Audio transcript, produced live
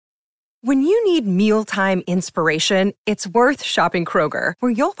When you need mealtime inspiration, it's worth shopping Kroger,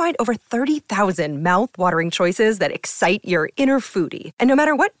 where you'll find over 30,000 mouth-watering choices that excite your inner foodie. And no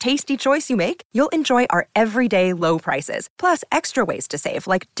matter what tasty choice you make, you'll enjoy our everyday low prices, plus extra ways to save,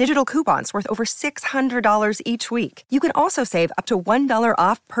 like digital coupons worth over $600 each week. You can also save up to $1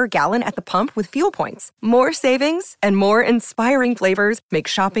 off per gallon at the pump with fuel points. More savings and more inspiring flavors make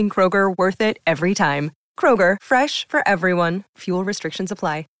shopping Kroger worth it every time. Kroger, fresh for everyone. Fuel restrictions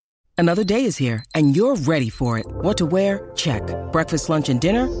apply. Another day is here, and you're ready for it. What to wear? Check. Breakfast, lunch, and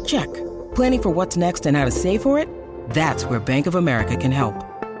dinner? Check. Planning for what's next and how to save for it? That's where Bank of America can help.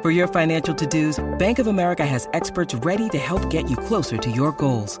 For your financial to-dos, Bank of America has experts ready to help get you closer to your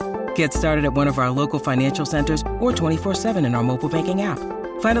goals. Get started at one of our local financial centers or 24/7 in our mobile banking app.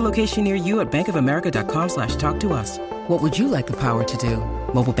 Find a location near you at bankofamerica.com/talktous. What would you like the power to do?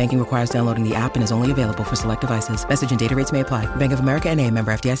 Mobile banking requires downloading the app and is only available for select devices. Message and data rates may apply. Bank of America N.A.,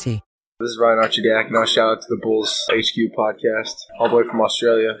 member FDIC. This is Ryan Archidiak, shout out to the Bulls HQ podcast, all the way from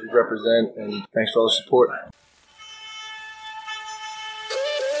Australia. We represent, and thanks for all the support.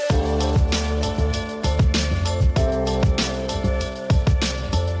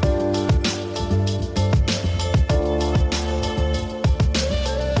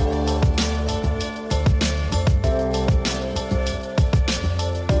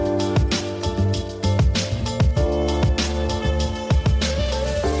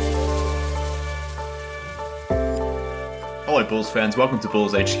 Hello Bulls fans, welcome to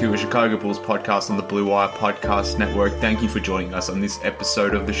Bulls HQ, a Chicago Bulls podcast on the Blue Wire Podcast Network. Thank you for joining us on this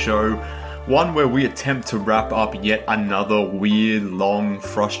episode of the show, one where we attempt to wrap up yet another weird, long,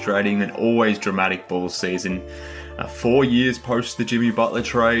 frustrating and always dramatic Bulls season. 4 years post the Jimmy Butler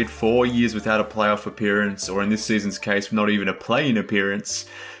trade, 4 years without a playoff appearance, or in this season's case, not even a play-in appearance.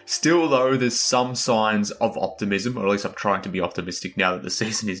 Still though, there's some signs of optimism, or at least I'm trying to be optimistic now that the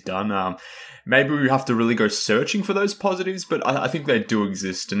season is done. Maybe we have to really go searching for those positives, but I think they do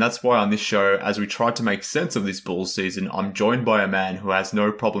exist. And that's why on this show, as we try to make sense of this Bulls season, I'm joined by a man who has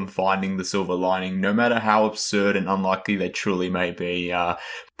no problem finding the silver lining, no matter how absurd and unlikely they truly may be.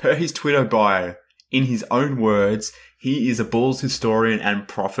 Per his Twitter bio, in his own words, he is a Bulls historian and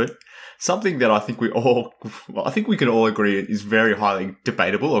prophet. Something that I think we can all agree is very highly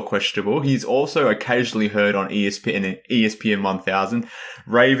debatable or questionable. He's also occasionally heard on ESPN 1000,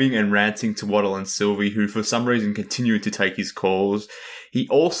 raving and ranting to Waddle and Sylvie, who for some reason continue to take his calls. He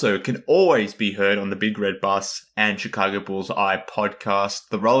also can always be heard on the Big Red Bus and Chicago Bulls Eye podcast.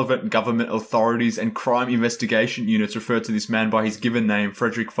 The relevant government authorities and crime investigation units refer to this man by his given name,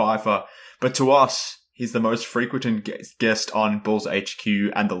 Frederick Pfeiffer. But to us, he's the most frequent guest on Bulls HQ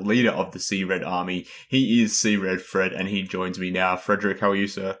and the leader of the Sea Red Army. He is Sea Red Fred, and he joins me now. Frederick, how are you,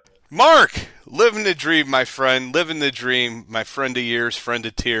 sir? Mark, living the dream, my friend. Living the dream, my friend of years, friend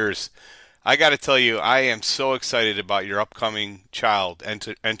of tears. I got to tell you, I am so excited about your upcoming child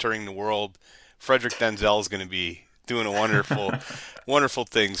entering the world. Frederick Denzel is going to be doing a wonderful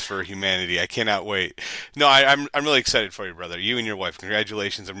things for humanity. I cannot wait. No, I'm really excited for you, brother. You and your wife.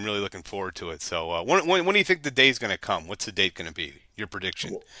 Congratulations. I'm really looking forward to it. So when do you think the day's going to come? What's the date going to be? Your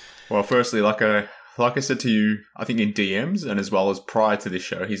prediction? Well, firstly, like I said to you, I think in DMs and as well as prior to this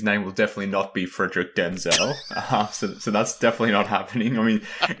show, his name will definitely not be Frederick Denzel. So that's definitely not happening. I mean,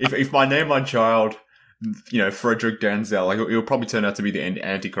 if I name my child, Frederick Denzel, like it'll probably turn out to be the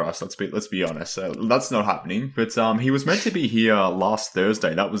Antichrist. Let's be honest. So that's not happening. But he was meant to be here last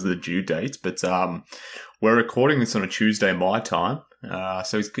Thursday. That was the due date. But we're recording this on a Tuesday my time.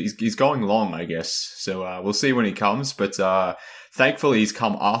 So he's going long, I guess. So we'll see when he comes. But thankfully, he's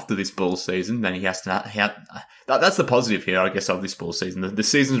come after this Bulls season. Then he has to. That's the positive here, I guess, of this Bulls season. The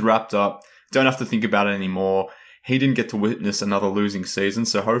season's wrapped up. Don't have to think about it anymore. He didn't get to witness another losing season.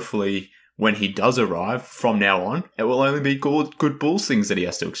 So hopefully, when he does arrive, from now on, it will only be good Bulls things that he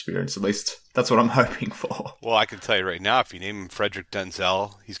has to experience. At least that's what I'm hoping for. Well, I can tell you right now, if you name him Frederick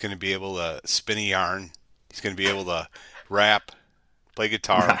Denzel, he's going to be able to spin a yarn. He's going to be able to rap, play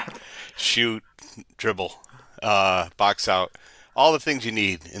guitar, shoot, dribble, box out. All the things you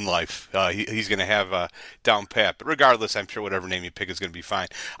need in life, he's going to have down pat. But regardless, I'm sure whatever name you pick is going to be fine.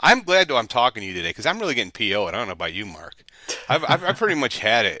 I'm glad, though, I'm talking to you today because I'm really getting PO. I don't know about you, Mark. I've pretty much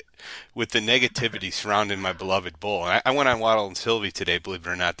had it with the negativity surrounding my beloved Bull. And I went on Waddle and Sylvie today, believe it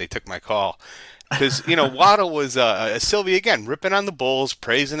or not. They took my call. Because, Waddle was, Sylvie, again, ripping on the Bulls,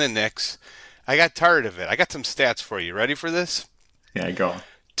 praising the Knicks. I got tired of it. I got some stats for you. Ready for this? Yeah, go on.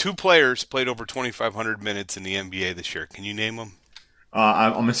 2 players played over 2,500 minutes in the NBA this year. Can you name them?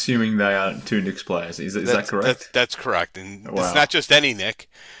 I'm assuming they are 2 Knicks players. Is that correct? That's correct. And wow. It's not just any Nick.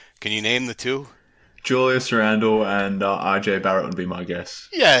 Can you name the 2? Julius Randle and RJ Barrett would be my guess.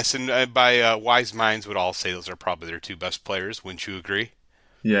 Yes, and by wise minds would all say those are probably their two best players. Wouldn't you agree?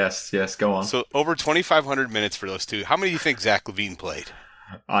 Yes, go on. So over 2,500 minutes for those two. How many do you think Zach LaVine played?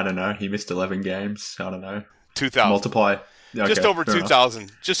 I don't know. He missed 11 games. I don't know. 2,000. Multiply. Okay, just over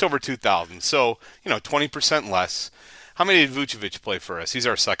 2,000. Just over 2,000. So, 20% less. How many did Vucevic play for us? He's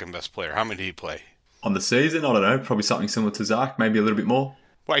our second best player. How many did he play? On the season, I don't know. Probably something similar to Zach. Maybe a little bit more.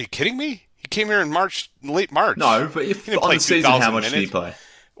 Why, are you kidding me? He came here in late March. No, but if on the season, how much did he play?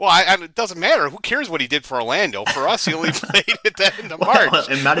 Well, it doesn't matter. Who cares what he did for Orlando? For us, he only played at the end of March.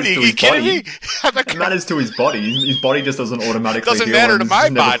 It matters to his body. It matters to his body. His body just doesn't automatically. It doesn't matter to my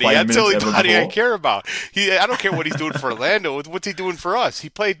body. That's the only body I care about. I don't care what he's doing for Orlando. What's he doing for us? He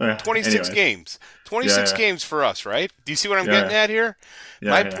played 26 games. 26 games for us, right? Do you see what I'm getting at here?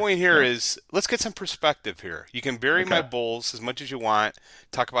 My point here is, let's get some perspective here. You can bury my Bulls as much as you want,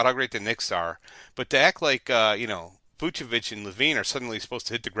 talk about how great the Knicks are, but to act like, Vucevic and LaVine are suddenly supposed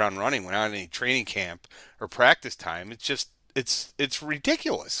to hit the ground running without any training camp or practice time, it's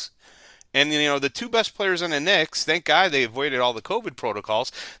ridiculous. And, the two best players on the Knicks, thank God they avoided all the COVID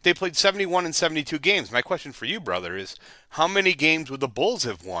protocols. They played 71 and 72 games. My question for you, brother, is how many games would the Bulls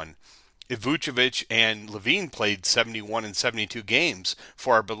have won if Vucevic and LaVine played 71 and 72 games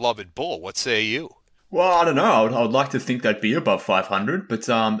for our beloved Bull? What say you? Well, I don't know. I would like to think they'd be above 500, but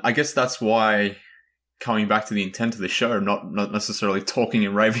I guess that's why, coming back to the intent of the show, not necessarily talking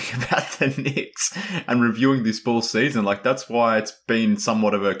and raving about the Knicks and reviewing this Bulls season, that's why it's been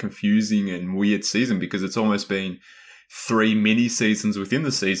somewhat of a confusing and weird season, because it's almost been 3 mini seasons within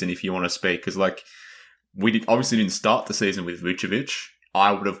the season, if you want to speak. Because we obviously didn't start the season with Vucevic.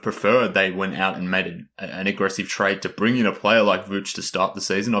 I would have preferred they went out and made an aggressive trade to bring in a player like Vuce to start the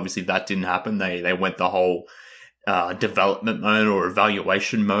season. Obviously, that didn't happen. They went the whole development mode or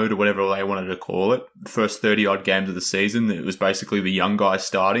evaluation mode or whatever they wanted to call it. The first 30-odd games of the season, it was basically the young guys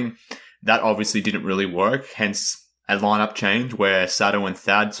starting. That obviously didn't really work, hence a lineup change where Sato and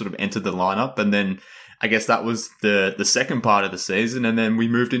Thad sort of entered the lineup, and then I guess that was the second part of the season, and then we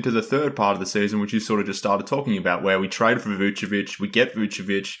moved into the third part of the season, which you sort of just started talking about, where we traded for Vucevic, we get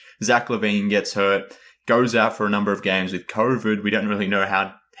Vucevic, Zach LaVine gets hurt, goes out for a number of games with COVID. We don't really know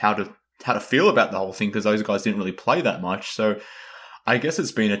how to feel about the whole thing, because those guys didn't really play that much. So I guess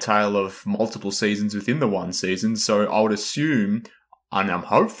it's been a tale of multiple seasons within the one season. So I would assume, and I'm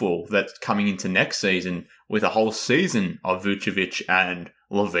hopeful, that coming into next season with a whole season of Vucevic and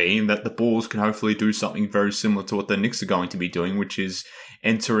LaVine, that the Bulls can hopefully do something very similar to what the Knicks are going to be doing, which is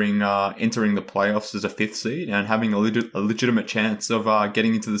entering the playoffs as a 5th seed and having a legitimate chance of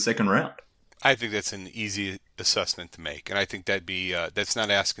getting into the second round. I think that's an easy assessment to make, and I think that'd be that's not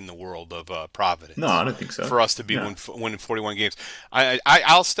asking the world of Providence. No, I don't think so. For us to be winning 41 games,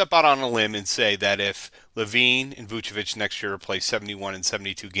 I'll step out on a limb and say that if LaVine and Vucevic next year play 71 and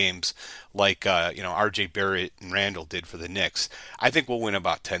 72 games, like R.J. Barrett and Randall did for the Knicks, I think we'll win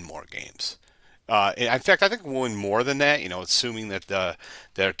about 10 more games. In fact, I think we'll win more than that, assuming that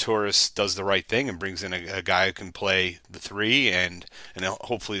Arturas does the right thing and brings in a guy who can play the 3 and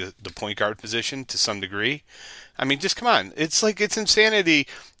hopefully the point guard position to some degree. I mean, just come on. It's insanity.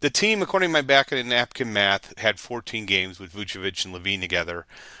 The team, according to my back of the napkin math, had 14 games with Vucevic and LaVine together.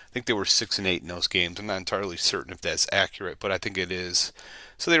 I think they were 6-8 in those games. I'm not entirely certain if that's accurate, but I think it is.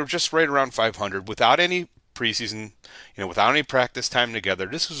 So they were just right around 500 without any preseason, without any practice time together.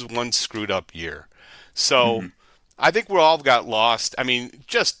 This was one screwed up year. So I think we all got lost. I mean,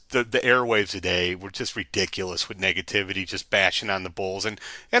 just the airwaves today were just ridiculous with negativity, just bashing on the Bulls. And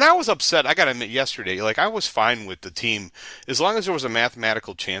I was upset, I got to admit, yesterday. I was fine with the team as long as there was a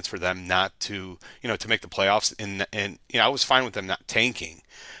mathematical chance for them not to, to make the playoffs. And I was fine with them not tanking.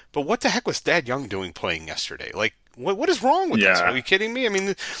 But what the heck was Thad Young doing playing yesterday? What is wrong with this? Are you kidding me? I mean,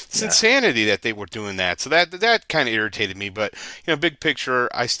 it's insanity that they were doing that. So that kind of irritated me. But, big picture,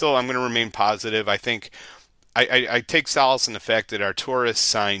 I'm going to remain positive. I think I take solace in the fact that Arturas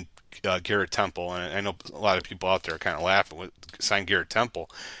signed Garrett Temple, and I know a lot of people out there are kind of laughing with signed Garrett Temple.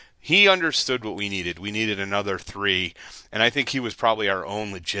 He understood what we needed. We needed another 3, and I think he was probably our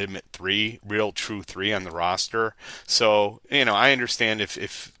own legitimate 3, real true 3 on the roster. So, I understand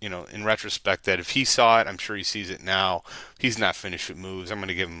if in retrospect that if he saw it, I'm sure he sees it now. He's not finished with moves. I'm going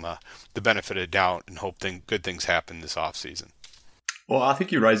to give him the benefit of the doubt and hope good things happen this offseason. Well, I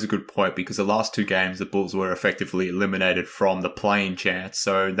think you raise a good point, because the last 2 games, the Bulls were effectively eliminated from the play-in chance.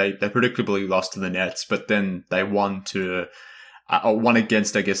 So they predictably lost to the Nets, but then they won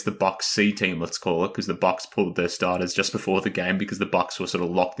against, I guess, the Bucks C team, let's call it, because the Bucks pulled their starters just before the game because the Bucks were sort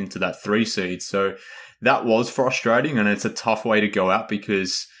of locked into that 3 seed. So that was frustrating, and it's a tough way to go out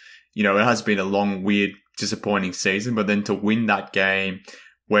because you know, it has been a long, weird, disappointing season, but then to win that game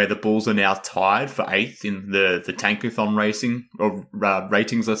where the Bulls are now tied for 8th in the Tankathon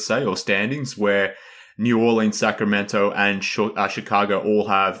ratings, let's say, or standings, where New Orleans, Sacramento, and Chicago all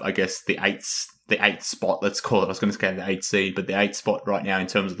have, I guess, the eighth spot, let's call it. I was going to say the 8th seed, but the 8th spot right now in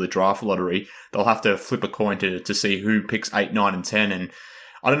terms of the draft lottery. They'll have to flip a coin to see who picks 8, 9, and 10. And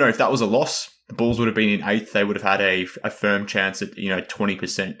I don't know if that was a loss. The Bulls would have been in 8th. They would have had a firm chance at,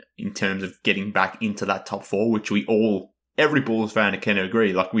 20% in terms of getting back into that top 4, which every Bulls fan can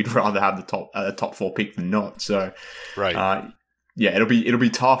agree. Like, we'd rather have the top 4 pick than not. So, right. It'll be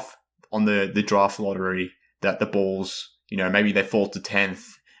tough on the draft lottery that the Bulls, maybe they fall to 10th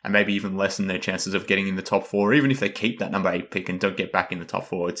and maybe even lessen their chances of getting in the top 4, even if they keep that number 8 pick and don't get back in the top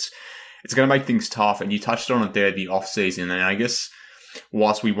 4. It's going to make things tough. And you touched on it there, the off season. And I guess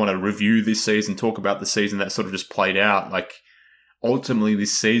whilst we want to review this season, talk about the season that sort of just played out, like, ultimately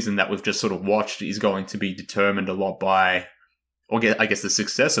this season that we've just sort of watched is going to be determined a lot by, I guess the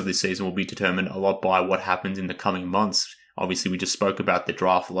success of this season will be determined a lot by what happens in the coming months. Obviously, we just spoke about the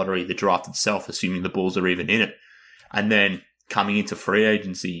draft lottery, the draft itself, assuming the Bulls are even in it. And then coming into free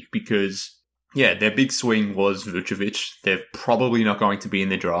agency, because, their big swing was Vucevic. They're probably not going to be in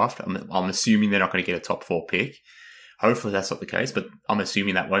the draft. I'm assuming they're not going to get a top 4 pick. Hopefully that's not the case, but I'm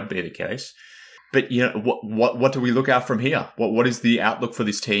assuming that won't be the case. But, what do we look at from here? What is the outlook for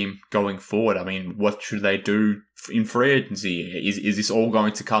this team going forward? I mean, what should they do in free agency? Is this all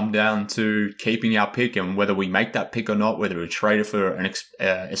going to come down to keeping our pick and whether we make that pick or not, whether we trade it for an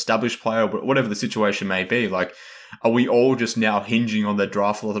established player, whatever the situation may be? Like, are we all just now hinging on the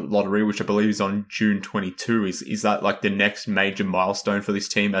draft lottery, which I believe is on June 22? Is that like the next major milestone for this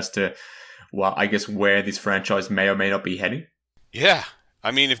team as to, well, I guess where this franchise may or may not be heading? Yeah.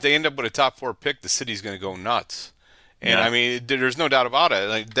 I mean, if they end up with a top 4 pick, the city's going to go nuts. And, I mean, there's no doubt about it.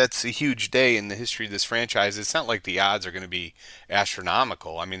 Like, that's a huge day in the history of this franchise. It's not like the odds are going to be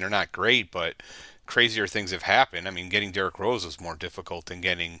astronomical. I mean, they're not great, but crazier things have happened. I mean, getting Derrick Rose was more difficult than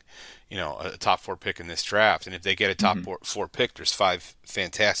getting, a top 4 pick in this draft. And if they get a top 4 pick, there's 5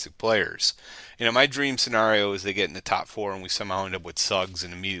 fantastic players. My dream scenario is they get in the top 4 and we somehow end up with Suggs,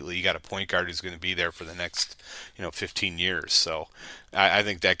 and immediately you got a point guard who's going to be there for the next, 15 years. So I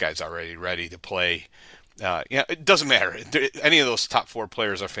think that guy's already ready to play. It doesn't matter. Any of those top 4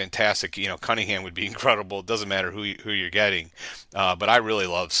 players are fantastic. Cunningham would be incredible. It doesn't matter who you're getting. But I really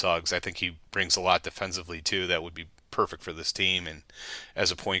love Suggs. I think he brings a lot defensively too. That would be perfect for this team. And as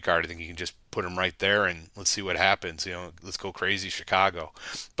a point guard, I think you can just put him right there and let's see what happens. Let's go crazy, Chicago.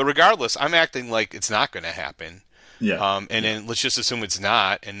 But regardless, I'm acting like it's not going to happen. Yeah. Then let's just assume it's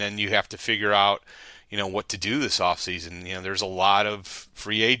not. And then you have to figure out, what to do this offseason. There's a lot of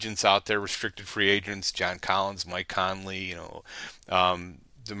free agents out there, restricted free agents, John Collins, Mike Conley,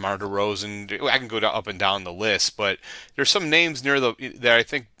 DeMar DeRozan. I can go up and down the list, but there's some names that I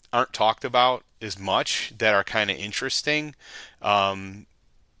think aren't talked about as much that are kind of interesting. One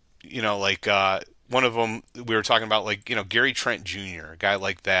of them we were talking about, Gary Trent Jr., a guy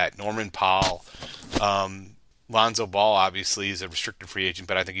like that, Norman Powell, Lonzo Ball obviously is a restricted free agent,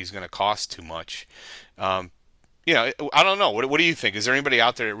 but I think he's going to cost too much. I don't know. What do you think? Is there anybody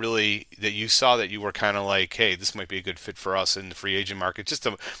out there that you saw that you were kind of like, hey, this might be a good fit for us in the free agent market? Just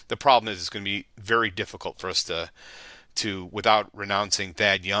the problem is it's going to be very difficult for us to without renouncing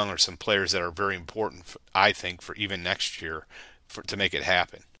Thad Young or some players that are very important, I think, for even next year to make it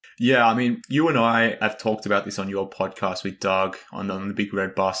happen. Yeah, I mean, you and I have talked about this on your podcast with Doug on the Big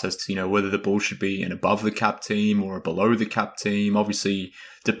Red Bus as to, whether the Bulls should be an above the cap team or a below the cap team, obviously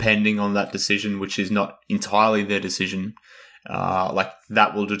depending on that decision, which is not entirely their decision.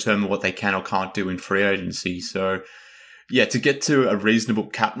 That will determine what they can or can't do in free agency. So, yeah, to get to a reasonable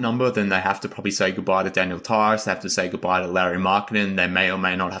cap number, then they have to probably say goodbye to Daniel Tice. They have to say goodbye to Larry Markkinen. They may or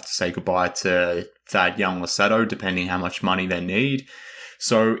may not have to say goodbye to Thad Young-Lassato, depending how much money they need.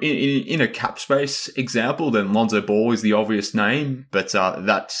 So in a cap space example, then Lonzo Ball is the obvious name, but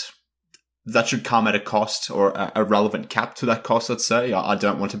that should come at a cost or a relevant cap to that cost, let's say. I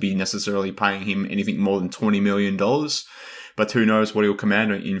don't want to be necessarily paying him anything more than $20 million, but who knows what he'll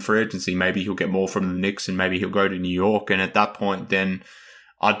command in free agency. Maybe he'll get more from the Knicks and maybe he'll go to New York. And at that point, then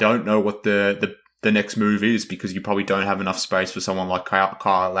I don't know what the next move is, because you probably don't have enough space for someone like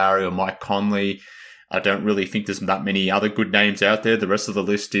Kyle Lowry or Mike Conley. I don't really think there's that many other good names out there. The rest of the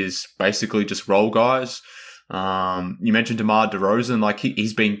list is basically just role guys. You mentioned DeMar DeRozan.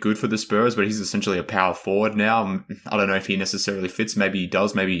 He's been good for the Spurs, but he's essentially a power forward now. I don't know if he necessarily fits. Maybe he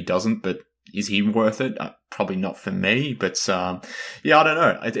does, maybe he doesn't. But, is he worth it? Probably not for me, but yeah, I don't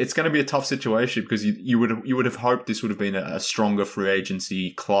know. It's going to be a tough situation because you would have hoped this would have been a stronger free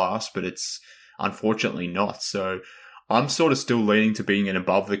agency class, but it's unfortunately not. So I'm sort of still leaning to being an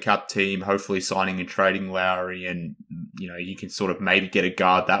above the cap team, hopefully signing and trading Lowry, and you can sort of maybe get a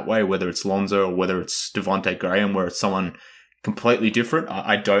guard that way, whether it's Lonzo or whether it's Devontae Graham, where it's someone completely different.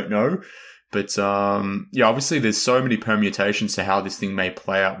 I don't know. But, yeah, obviously there's so many permutations to how this thing may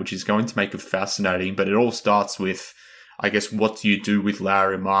play out, which is going to make it fascinating. But it all starts with, I guess, what do you do with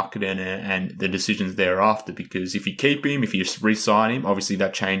Lauri Markkanen and the decisions thereafter? Because if you keep him, if you re-sign him, obviously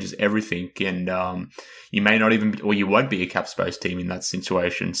that changes everything. And you may not even, or you won't be a cap space team in that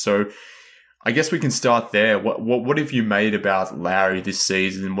situation. So I guess we can start there. What have you made about Lowry this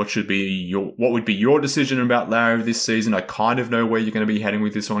season? What would be your decision about Lowry this season? I kind of know where you're going to be heading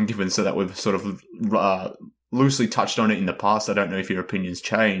with this one, given so that we've sort of loosely touched on it in the past. I don't know if your opinions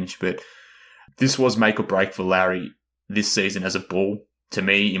change, but this was make or break for Lowry this season as a Bull. To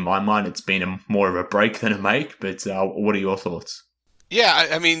me, in my mind, it's been more of a break than a make. But what are your thoughts? Yeah,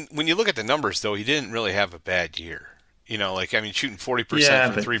 I mean, when you look at the numbers, though, he didn't really have a bad year. Shooting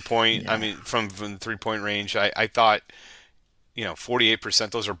 40% from 3-point. Yeah. I mean, from the 3-point range, I thought,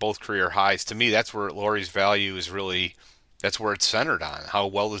 48%. Those are both career highs. To me, that's where Lauri's value is really. That's where it's centered on. How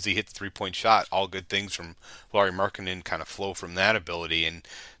well does he hit the 3-point shot? All good things from Lauri Markkanen kind of flow from that ability, and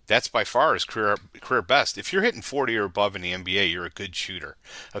that's by far his career best. If you're hitting 40 or above in the NBA, you're a good shooter,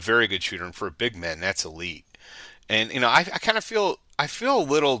 a very good shooter, and for a big man, that's elite. And I kind of feel a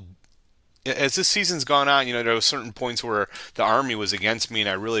little. As this season's gone on, there were certain points where the Army was against me and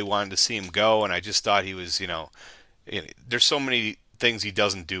I really wanted to see him go, and I just thought he was, there's so many things he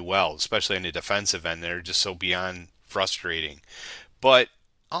doesn't do well, especially in the defensive end. They're just so beyond frustrating. But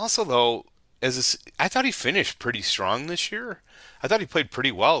also, though, I thought he finished pretty strong this year. I thought he played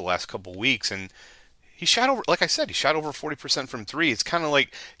pretty well the last couple weeks, and he shot over, like I said, he shot over 40% from three. It's kind of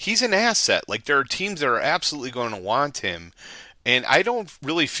like he's an asset. Like, there are teams that are absolutely going to want him. And I don't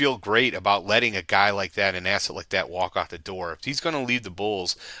really feel great about letting a guy like that, an asset like that, walk out the door. If he's going to leave the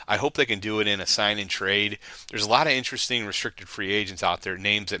Bulls, I hope they can do it in a sign and trade. There's a lot of interesting restricted free agents out there,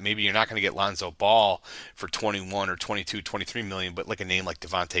 names that maybe you're not going to get Lonzo Ball for 21 or 22, 23 million, but like a name like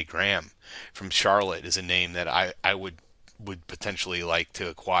Devontae Graham from Charlotte is a name that I would potentially like to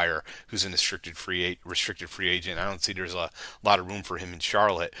acquire, who's an restricted free agent. I don't see there's a lot of room for him in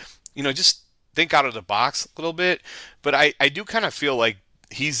Charlotte. Just think out of the box a little bit, but I do kind of feel like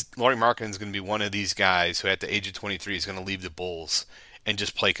Lauri Markkanen is going to be one of these guys who at the age of 23 is going to leave the Bulls and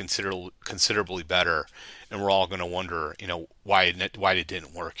just play considerably better, and we're all going to wonder, why it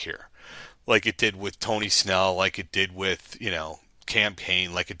didn't work here, like it did with Tony Snell, like it did with Cam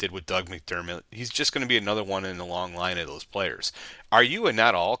Payne, like it did with Doug McDermott. He's just going to be another one in the long line of those players. Are you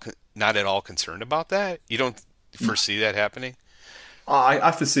not at all concerned about that? You don't foresee that happening?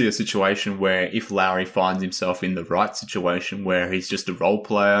 I foresee a situation where if Lowry finds himself in the right situation where he's just a role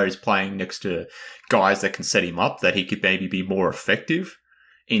player, he's playing next to guys that can set him up, that he could maybe be more effective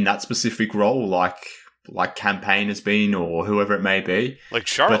in that specific role, like Cam Payne has been, or whoever it may be. Like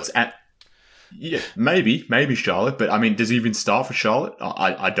Charlotte. Yeah, maybe Charlotte, but I mean, does he even start for Charlotte?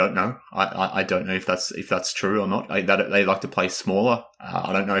 I don't know. I don't know if that's true or not. They like to play smaller.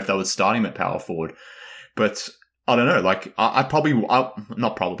 I don't know if they would start him at power forward, but I don't know. Like, I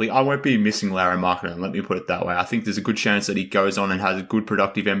won't be missing Lauri Markkanen. Let me put it that way. I think there's a good chance that he goes on and has a good,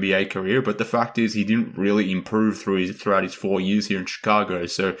 productive NBA career. But the fact is, he didn't really improve throughout his 4 years here in Chicago.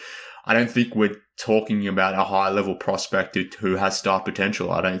 So I don't think we're talking about a high-level prospect who has star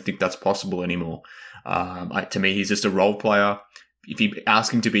potential. I don't think that's possible anymore. To me, he's just a role player. If you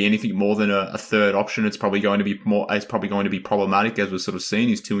ask him to be anything more than a third option, it's probably going to be problematic, as we've sort of seen.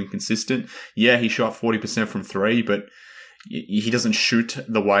 He's too inconsistent. Yeah, he shot 40% from three, but he doesn't shoot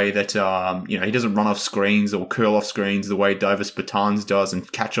the way that he doesn't run off screens or curl off screens the way Davis Bertans does and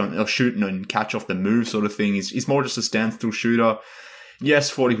shoot and catch off the move sort of thing. He's more just a standstill shooter.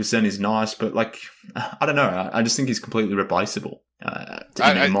 Yes, 40% is nice, but I don't know. I just think he's completely replaceable. I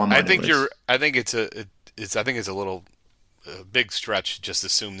think it's a little big stretch to just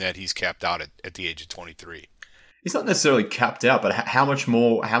assume that he's capped out at the age of 23. He's not necessarily capped out, but how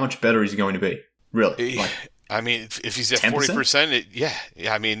much better is he going to be? Really? I mean, if he's at 10%? 40%, yeah.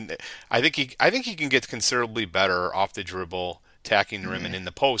 I mean, I think he can get considerably better off the dribble, attacking the rim and in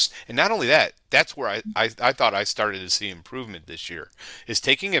the post. And not only that, that's where I thought I started to see improvement this year, is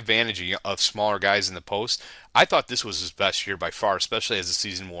taking advantage of smaller guys in the post. I thought this was his best year by far, especially as the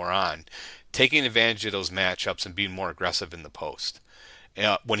season wore on, taking advantage of those matchups and being more aggressive in the post.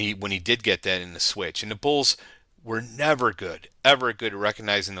 When he did get that in the switch. And the Bulls, were never good, ever good at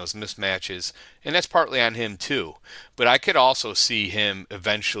recognizing those mismatches, and that's partly on him too. But I could also see him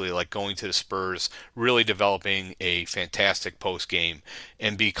eventually, like going to the Spurs, really developing a fantastic post game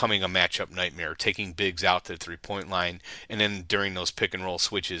and becoming a matchup nightmare, taking bigs out to the 3-point line, and then during those pick and roll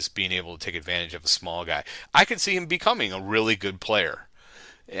switches, being able to take advantage of a small guy. I could see him becoming a really good player.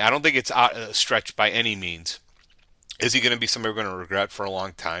 I don't think it's a stretch by any means. Is he going to be somebody we're going to regret for a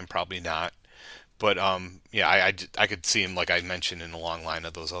long time? Probably not. But yeah, I could see him, like I mentioned, in the long line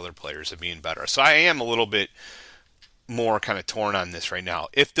of those other players of being better. So I am a little bit more kind of torn on this right now.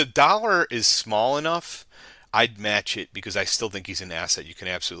 If the dollar is small enough, I'd match it because I still think he's an asset you can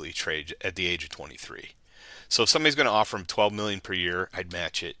absolutely trade at the age of 23. So if somebody's going to offer him $12 million per year, I'd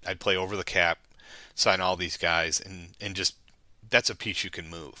match it. I'd play over the cap, sign all these guys, and just that's a piece you can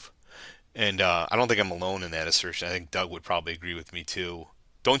move. And I don't think I'm alone in that assertion. I think Doug would probably agree with me too.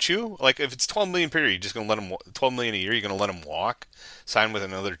 Don't you? Like, if it's $12 million per year, you're just going to let him, $12 million a year, you're going to let him walk, sign with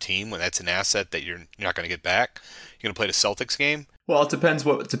another team when that's an asset that you're not going to get back? You're going to play the Celtics game? Well, it depends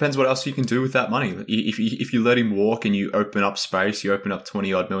what else you can do with that money. If you let him walk and you open up space, you open up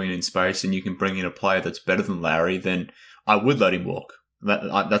 20-odd million in space, and you can bring in a player that's better than Lowry, then I would let him walk.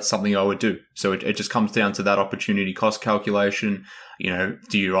 That's something I would do. So it just comes down to that opportunity cost calculation. You know,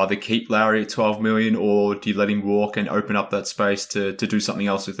 do you either keep Lowry at 12 million or do you let him walk and open up that space to do something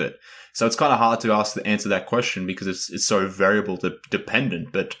else with it? So it's kind of hard to answer that question because it's so variable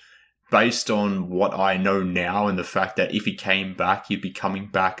dependent. But based on what I know now and the fact that if he came back, he'd be coming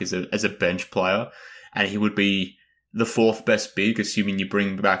back as a bench player, and he would be the fourth best big, assuming you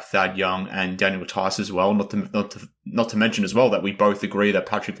bring back Thad Young and Daniel Tice as well. Not to mention as well that we both agree that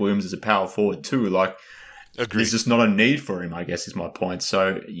Patrick Williams is a power forward too. Like, agreed. There's just not a need for him, I guess, is my point.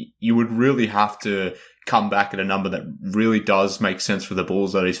 So you would really have to come back at a number that really does make sense for the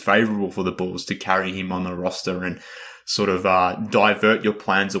Bulls, that is favorable for the Bulls to carry him on the roster and sort of divert your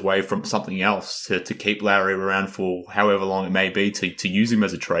plans away from something else to keep Lowry around for however long it may be, to use him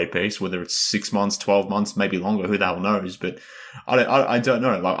as a trade piece, whether it's 6 months, 12 months, maybe longer, who the hell knows. But I don't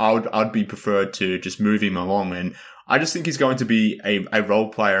know. Like, I'd be preferred to just move him along, and I just think he's going to be a role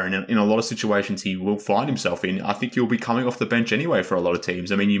player, and in a lot of situations he will find himself in. I think he'll be coming off the bench anyway for a lot of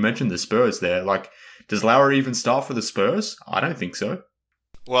teams. I mean, you mentioned the Spurs there. Like, does Lowry even start for the Spurs? I don't think so.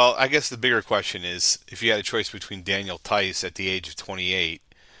 Well, I guess the bigger question is, if you had a choice between Daniel Tice at the age of 28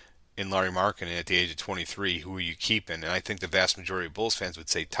 and Lauri Markkanen at the age of 23, who are you keeping? And I think the vast majority of Bulls fans would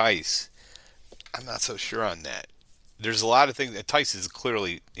say Tice. I'm not so sure on that. There's a lot of things. Tice is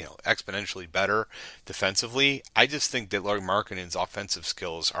clearly, exponentially better defensively. I just think that Lauri Markkanen's offensive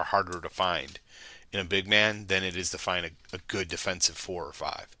skills are harder to find in a big man than it is to find a good defensive 4 or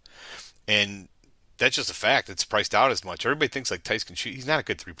 5. And that's just a fact. It's priced out as much. Everybody thinks like Tice can shoot. He's not a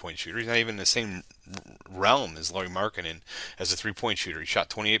good 3-point shooter. He's not even in the same realm as Lauri Markkanen as a 3-point shooter. He shot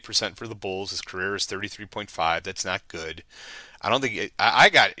 28% for the Bulls. His career is 33.5. That's not good. I don't think I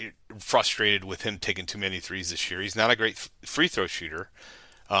got frustrated with him taking too many threes this year. He's not a great free throw shooter.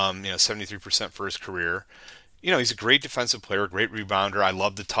 73% for his career. He's a great defensive player, great rebounder. I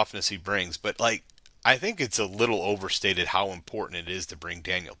love the toughness he brings, but I think it's a little overstated how important it is to bring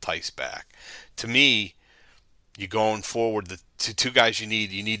Daniel Tice back. To me, you going forward, the two guys you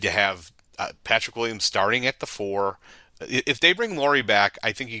need to have Patrick Williams starting at the 4. If they bring Lauri back,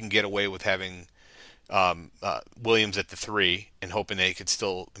 I think you can get away with having Williams at the 3 and hoping they could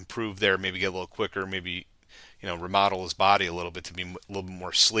still improve there, maybe get a little quicker, maybe remodel his body a little bit to be a little bit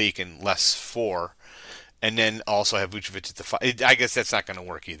more sleek and less 4. And then also have Vucevic at the 5. I guess that's not going to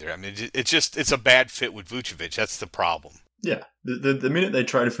work either. I mean, it's a bad fit with Vucevic. That's the problem. Yeah, the minute they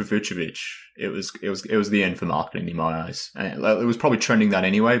traded for Vucevic, it was the end for Markkanen in my eyes. And it was probably trending that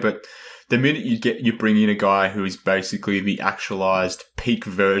anyway. But the minute you bring in a guy who is basically the actualized peak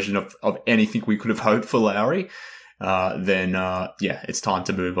version of anything we could have hoped for Lowry, then it's time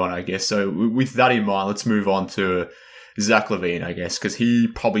to move on, I guess. So with that in mind, let's move on to Zach LaVine, I guess, because he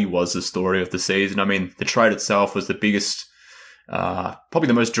probably was the story of the season. I mean, the trade itself was the biggest, probably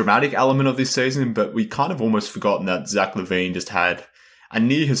the most dramatic element of this season, but we kind of almost forgotten that Zach LaVine just had a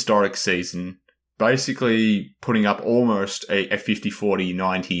near historic season, basically putting up almost a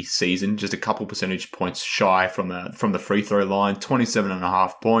 50-40-90 season, just a couple percentage points shy from the free throw line,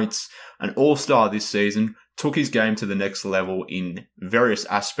 27.5 points, an all-star this season. Took his game to the next level in various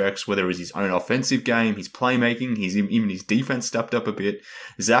aspects, whether it was his own offensive game, his playmaking, even his defense stepped up a bit.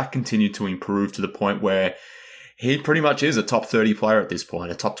 Zach continued to improve to the point where he pretty much is a top 30 player at this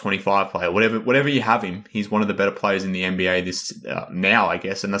point, a top 25 player, whatever you have him. He's one of the better players in the NBA now, I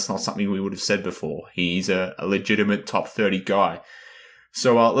guess, and that's not something we would have said before. He's a legitimate top 30 guy.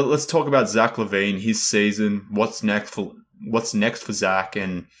 So let's talk about Zach LaVine, his season, what's next for Zach,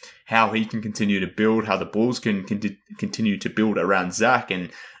 and how he can continue to build, how the Bulls can continue to build around Zach. And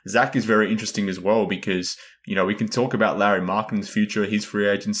Zach is very interesting as well because, we can talk about Larry Markkinen's future, his free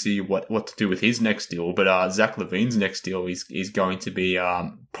agency, what to do with his next deal. But Zach LaVine's next deal is going to be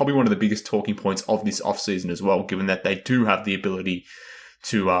probably one of the biggest talking points of this offseason as well, given that they do have the ability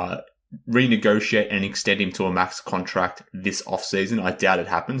to renegotiate and extend him to a max contract this offseason. I doubt it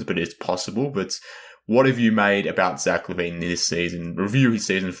happens, but it's possible. But what have you made about Zach LaVine this season? Review his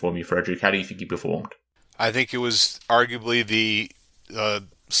season for me, Frederick. How do you think he performed? I think it was arguably the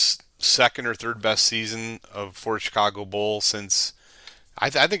second or third best season for Chicago Bulls since. I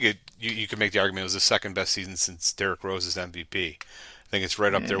think you could make the argument it was the second best season since Derrick Rose's MVP. I think it's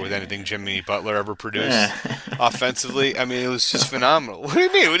right up there with anything Jimmy Butler ever produced offensively. I mean, it was just phenomenal. What do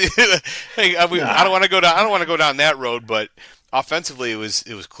you mean? I don't want to go down. I don't want to go down that road, but offensively, it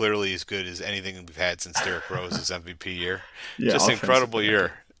was clearly as good as anything we've had since Derrick Rose's MVP year. Yeah, just incredible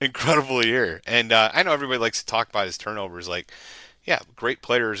year. And I know everybody likes to talk about his turnovers. Like, yeah, great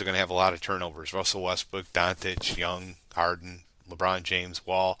players are going to have a lot of turnovers. Russell Westbrook, Doncic, Young, Harden, LeBron James,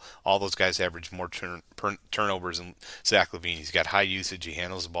 Wall, all those guys average more turnovers than Zach LaVine. He's got high usage. He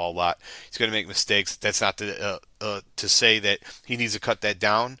handles the ball a lot. He's going to make mistakes. That's not to say that he needs to cut that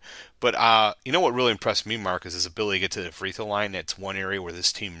down. But what really impressed me, Mark, is his ability to get to the free throw line. That's one area where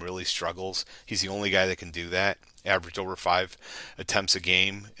this team really struggles. He's the only guy that can do that. Averaged over 5 attempts a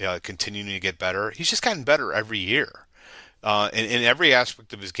game, continuing to get better. He's just gotten better every year. In every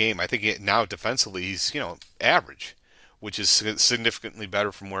aspect of his game. I think now defensively he's, average, which is significantly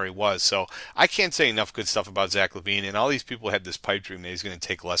better from where he was. So I can't say enough good stuff about Zach LaVine. And all these people had this pipe dream that he's going to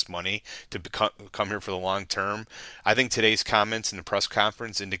take less money to come here for the long term. I think today's comments in the press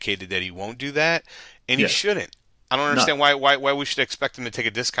conference indicated that he won't do that, and he shouldn't. I don't understand why we should expect him to take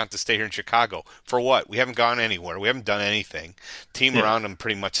a discount to stay here in Chicago. For what? We haven't gone anywhere. We haven't done anything. Team around him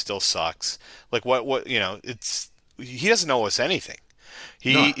pretty much still sucks. Like what he doesn't owe us anything.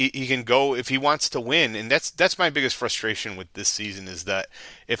 He can go if he wants to win, and that's my biggest frustration with this season is that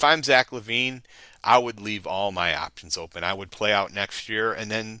if I'm Zach LaVine, I would leave all my options open. I would play out next year,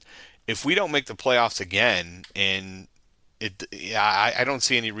 and then if we don't make the playoffs again, and I don't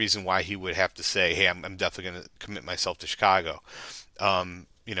see any reason why he would have to say, "Hey, I'm definitely going to commit myself to Chicago."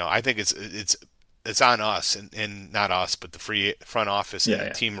 I think it's on us and not us, but the front office and the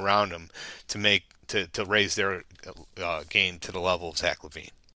team around him to raise their game to the level of Zach LaVine.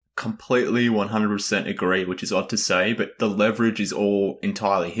 Completely 100% agree, which is odd to say, but the leverage is all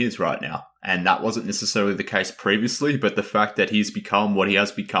entirely his right now. And that wasn't necessarily the case previously, but the fact that he's become what he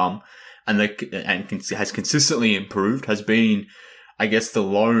has become and has consistently improved has been, I guess, the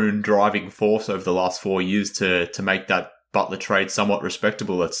lone driving force over the last 4 years to make that Butler trade somewhat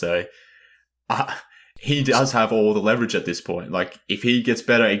respectable, let's say. He does have all the leverage at this point. Like, if he gets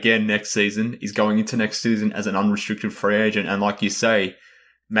better again next season, he's going into next season as an unrestricted free agent. And like you say,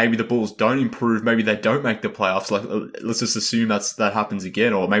 maybe the Bulls don't improve. Maybe they don't make the playoffs. Like, let's just assume that happens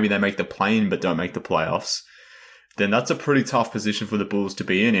again. Or maybe they make the play-in but don't make the playoffs. Then that's a pretty tough position for the Bulls to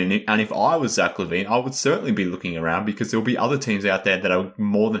be in. And if I was Zach LaVine, I would certainly be looking around because there'll be other teams out there that are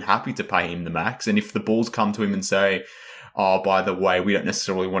more than happy to pay him the max. And if the Bulls come to him and say, "Oh, by the way, we don't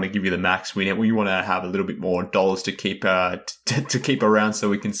necessarily want to give you the max. We want to have a little bit more dollars to keep to keep around so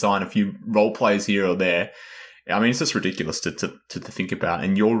we can sign a few role players here or there." I mean, it's just ridiculous to think about.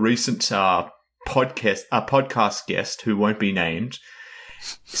 And your recent podcast guest, who won't be named,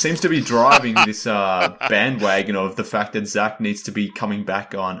 seems to be driving this bandwagon of the fact that Zach needs to be coming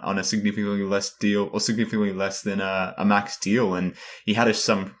back on a significantly less deal or significantly less than a max deal. And he had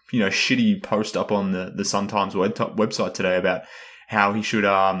some shitty post up on the Sun-Times website today about how he should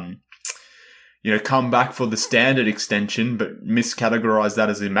come back for the standard extension, but miscategorized that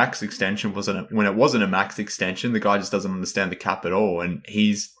as a max extension when it wasn't a max extension. The guy just doesn't understand the cap at all, and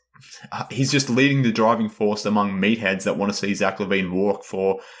he's just leading the driving force among meatheads that want to see Zach LaVine walk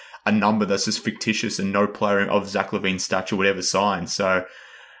for a number that's just fictitious and no player of Zach LaVine's stature would ever sign. So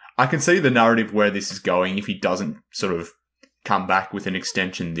I can see the narrative where this is going. If he doesn't sort of come back with an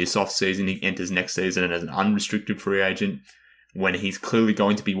extension this offseason, he enters next season as an unrestricted free agent when he's clearly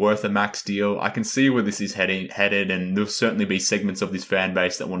going to be worth a max deal. I can see where this is headed, and there'll certainly be segments of this fan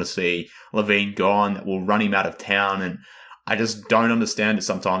base that want to see LaVine gone, that will run him out of town. And I just don't understand it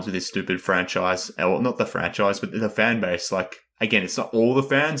sometimes with this stupid franchise. Well, not the franchise, but the fan base. Like, again, it's not all the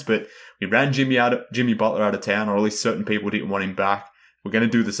fans, but we ran Jimmy Butler out of town, or at least certain people didn't want him back. We're going to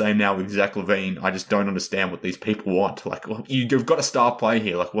do the same now with Zach LaVine. I just don't understand what these people want. Like, well, you've got a star player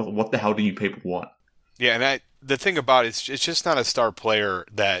here. Like, what the hell do you people want? Yeah, and the thing about it's just not a star player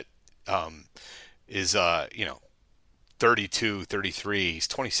that is 32, 33. He's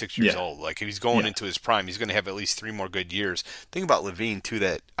 26 years old. Like, if he's going into his prime, he's going to have at least 3 more good years. The thing about LaVine, too,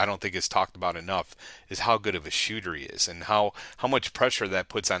 that I don't think is talked about enough is how good of a shooter he is and how much pressure that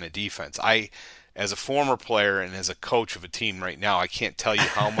puts on a defense. As a former player and as a coach of a team right now, I can't tell you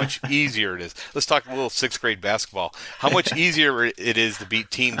how much easier it is. Let's talk a little 6th grade basketball. How much easier it is to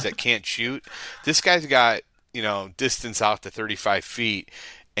beat teams that can't shoot. This guy's got, distance out to 35 feet.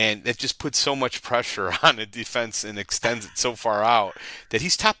 And it just puts so much pressure on the defense and extends it so far out that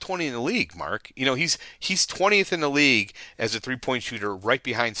he's top 20 in the league, Mark. He's 20th in the league as a three-point shooter, right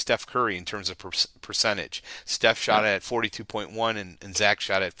behind Steph Curry in terms of percentage. Steph shot at 42.1 and Zach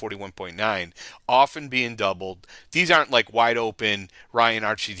shot at 41.9, often being doubled. These aren't like wide open Ryan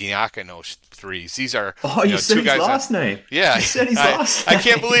Arcidiacono threes. These are you said two his guys last name. Yeah, you said his last name. I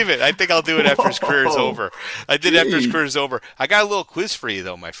can't believe it. I think I'll do it after his career is over. I did after his career is over. I got a little quiz for you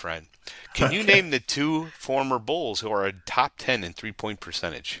though, my friend. Can you name the 2 former Bulls who are a top 10 in 3-point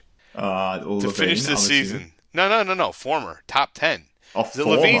percentage to finish the season? No. Former top 10.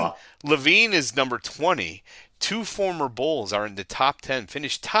 LaVine is number 20. 2 former Bulls are in the top 10.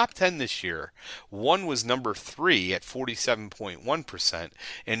 Finished top 10 this year. One was number 3 at 47.1%,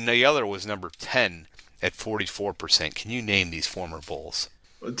 and the other was number 10 at 44%. Can you name these former Bulls?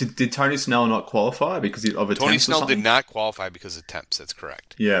 Did Tony Snell not qualify because of attempts? Tony Snell did not qualify because of attempts. That's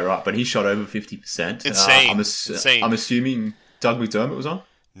correct. Yeah, right. But he shot over 50%. Insane. I'm assuming Doug McDermott was on?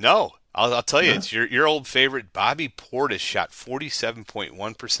 No. I'll tell you, it's your old favorite. Bobby Portis shot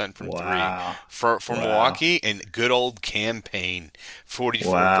 47.1% from 3 for Milwaukee, and good old Cam Payne, 44%.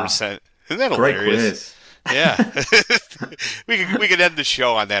 Wow. Isn't that great hilarious? Quiz. Yeah. we could end the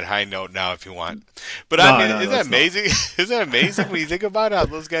show on that high note now if you want. But isn't that amazing? Isn't that amazing when you think about how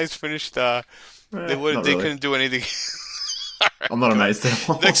those guys finished? They couldn't do anything. I'm not amazed at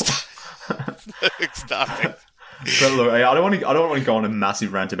all. Next topic. But look, I don't want to go on a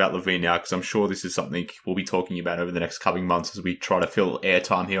massive rant about LaVine now because I'm sure this is something we'll be talking about over the next coming months as we try to fill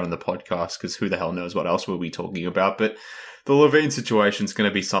airtime here on the podcast because who the hell knows what else we'll be talking about. But the LaVine situation is going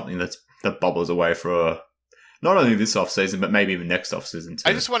to be something that bubbles away for not only this offseason, but maybe even next offseason too.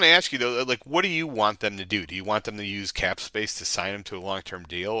 I just want to ask you, though, like, what do you want them to do? Do you want them to use cap space to sign him to a long-term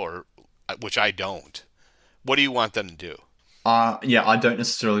deal, or which I don't? What do you want them to do? I don't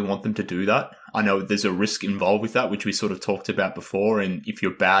necessarily want them to do that. I know there's a risk involved with that, which we sort of talked about before. And if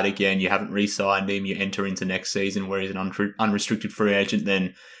you're bad again, you haven't re-signed him, you enter into next season where he's an unrestricted free agent,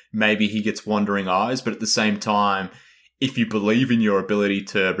 then maybe he gets wandering eyes. But at the same time, if you believe in your ability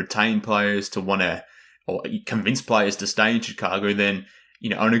to retain players, to want to or convince players to stay in Chicago, then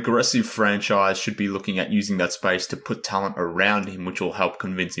an aggressive franchise should be looking at using that space to put talent around him, which will help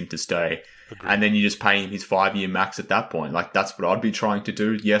convince him to stay. Agreed. And then you just pay him his 5-year max at that point. Like, that's what I'd be trying to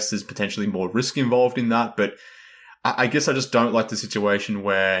do. Yes, there's potentially more risk involved in that, but I guess I just don't like the situation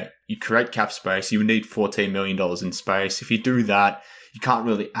where you create cap space. You would need $14 million in space. If you do that, you can't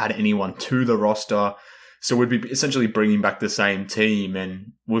really add anyone to the roster. So we'd be essentially bringing back the same team,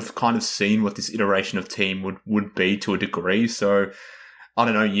 and we've kind of seen what this iteration of team would be to a degree. So I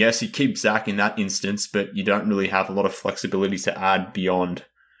don't know. Yes, you keep Zach in that instance, but you don't really have a lot of flexibility to add beyond.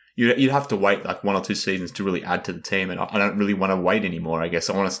 You'd have to wait like 1 or 2 seasons to really add to the team, and I don't really want to wait anymore. I guess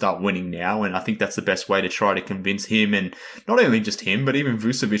I want to start winning now, and I think that's the best way to try to convince him, and not only just him, but even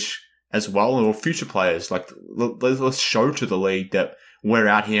Vucevic as well, or future players. Like, let's show to the league that we're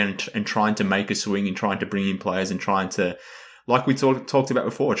out here and trying to make a swing and trying to bring in players and trying to, like we talked about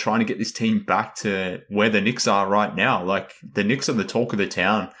before, trying to get this team back to where the Knicks are right now. Like, the Knicks are the talk of the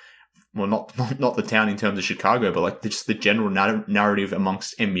town. Well, not the town in terms of Chicago, but like just the general narrative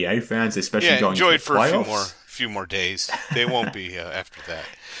amongst NBA fans, especially going into the playoffs. Enjoy it for a few more days. They won't be after that.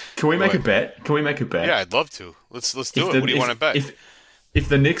 Can we make a bet? Yeah, I'd love to. Let's do it. What do you want to bet? If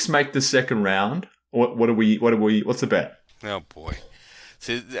the Knicks make the second round, what's the bet? Oh boy.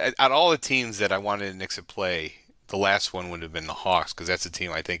 See, out of all the teams that I wanted the Knicks to play, the last one would have been the Hawks, because that's a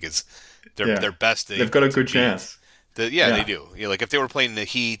team I think is their best. They've got a good chance. They do. Yeah, like if they were playing the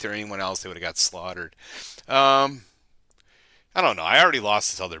Heat or anyone else, they would have got slaughtered. I don't know. I already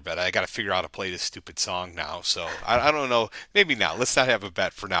lost this other bet. I got to figure out how to play this stupid song now. So I don't know. Maybe not. Let's not have a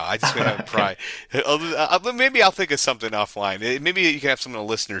bet for now. I just want to try. Maybe I'll think of something offline. Maybe you can have some of the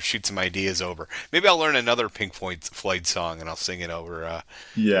listeners shoot some ideas over. Maybe I'll learn another Pink Floyd song and I'll sing it over on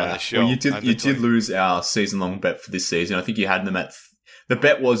the show. Well, you did lose our season-long bet for this season. I think you had them at... The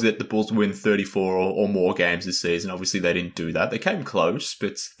bet was that the Bulls win 34 or more games this season. Obviously, they didn't do that. They came close,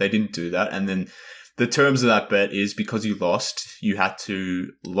 but they didn't do that. And then the terms of that bet is because you lost, you had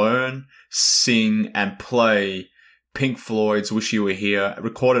to learn, sing, and play Pink Floyd's "Wish You Were Here,"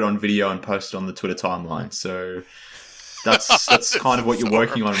 recorded on video and posted on the Twitter timeline. So that's kind of what you're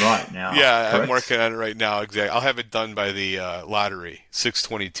working on right now. Yeah, correct? I'm working on it right now. Exactly. I'll have it done by the lottery.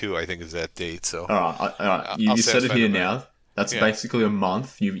 6/22, I think, is that date. So all right. You said it here now. That's basically a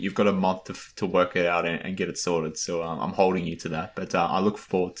month. You've got a month to work it out and get it sorted. So I'm holding you to that. But I look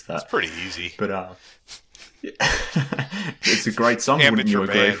forward to that. It's pretty easy. But it's a great song, wouldn't you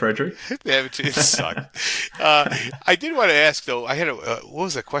agree, Frederick? It sucked. I did want to ask, though. I had what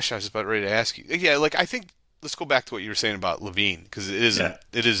was the question I was about ready to ask you? Yeah, like I think let's go back to what you were saying about LaVine, because it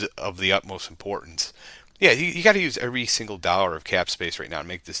is of the utmost importance. Yeah, you got to use every single dollar of cap space right now to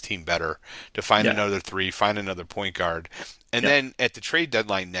make this team better, to find another three, find another point guard. And then at the trade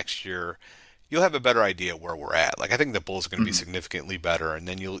deadline next year, you'll have a better idea where we're at. Like, I think the Bulls are going to be significantly better, and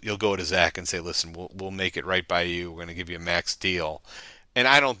then you'll go to Zach and say, listen, we'll make it right by you. We're going to give you a max deal. And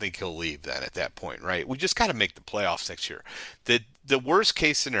I don't think he'll leave then at that point, right? We just got to make the playoffs next year. The worst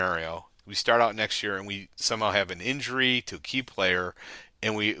case scenario, we start out next year and we somehow have an injury to a key player,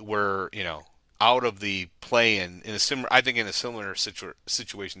 and we're out of the play-in in a similar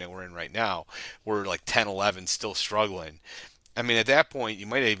situation that we're in right now. We're like 10-11, still struggling. I mean, at that point, you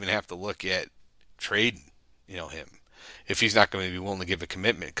might even have to look at trading, him, if he's not going to be willing to give a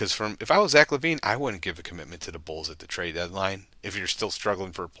commitment. Because if I was Zach LaVine, I wouldn't give a commitment to the Bulls at the trade deadline if you're still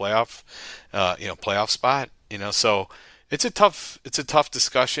struggling for a playoff spot. So it's a tough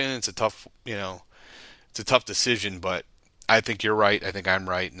discussion. It's a tough decision, but I think you're right. I think I'm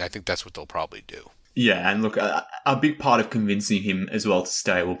right, and I think that's what they'll probably do. Yeah, and look, a big part of convincing him as well to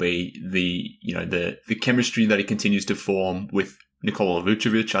stay will be the chemistry that he continues to form with Nikola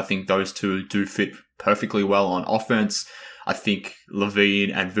Vucevic. I think those two do fit perfectly well on offense. I think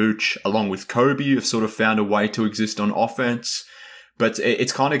LaVine and Vuce, along with Kobe, have sort of found a way to exist on offense. But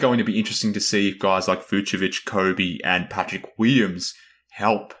it's kind of going to be interesting to see if guys like Vucevic, Kobe, and Patrick Williams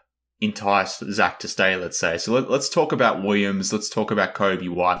help entice Zach to stay, let's say. So let's talk about Williams. Let's talk about Kobe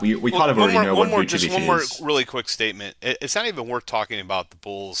White. We kind of already know what Vucevic is. Just one more really quick statement. It's not even worth talking about the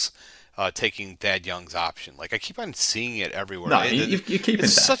Bulls taking Thad Young's option. Like, I keep on seeing it everywhere. No, you're keeping that.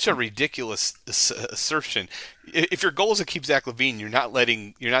 It's such a ridiculous assertion. If your goal is to keep Zach LaVine, you're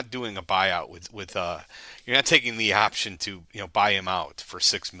not doing a buyout with you're not taking the option to buy him out for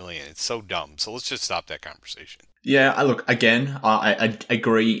 $6 million. It's so dumb. So let's just stop that conversation. Yeah, I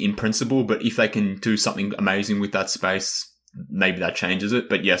agree in principle, but if they can do something amazing with that space, maybe that changes it.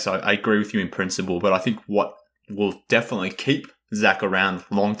 But yes, I agree with you in principle, but I think what will definitely keep Zach around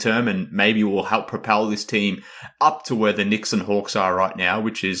long term and maybe will help propel this team up to where the Knicks and Hawks are right now,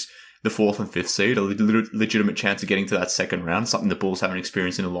 which is the 4th and 5th seed, a legitimate chance of getting to that second round, something the Bulls haven't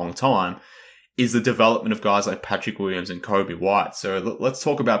experienced in a long time, is the development of guys like Patrick Williams and Kobe White. So let's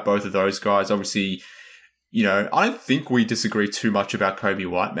talk about both of those guys. Obviously, I don't think we disagree too much about Kobe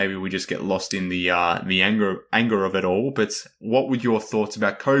White. Maybe we just get lost in the anger of it all. But what were your thoughts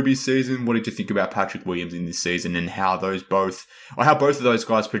about Kobe's season? What did you think about Patrick Williams in this season, and how both of those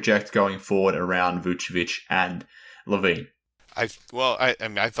guys project going forward around Vucevic and LaVine? I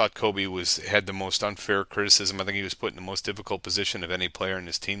thought Kobe had the most unfair criticism. I think he was put in the most difficult position of any player in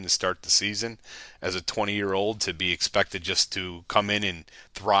his team to start the season. As a 20-year-old, to be expected just to come in and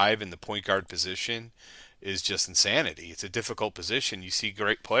thrive in the point guard position is just insanity. It's a difficult position. You see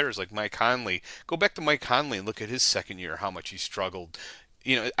great players like Mike Conley. Go back to Mike Conley and look at his second year, how much he struggled.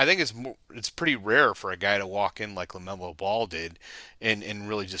 I think it's pretty rare for a guy to walk in like LaMelo Ball did and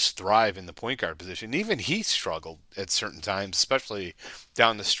really just thrive in the point guard position. Even he struggled at certain times, especially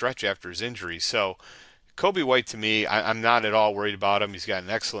down the stretch after his injury. So Kobe White, to me, I'm not at all worried about him. He's got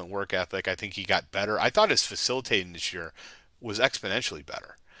an excellent work ethic. I think he got better. I thought his facilitating this year was exponentially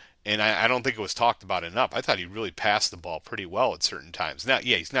better. And I don't think it was talked about enough. I thought he really passed the ball pretty well at certain times. Now,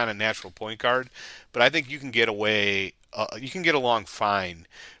 yeah, he's not a natural point guard, but I think you can get along fine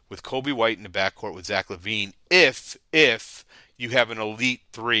with Kobe White in the backcourt with Zach LaVine if you have an elite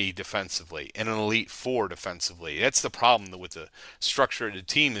 3 defensively and an elite 4 defensively. That's the problem with the structure of the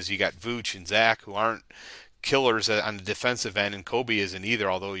team, is you got Vooch and Zach, who aren't killers on the defensive end, and Kobe isn't either,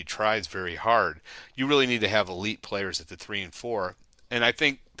 although he tries very hard. You really need to have elite players at the 3 and 4. And I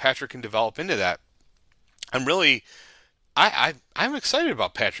think Patrick can develop into that. I'm excited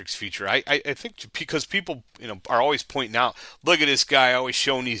about Patrick's future. I think because people are always pointing out, look at this guy, always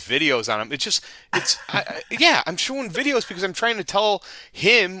showing these videos on him. I'm showing videos because I'm trying to tell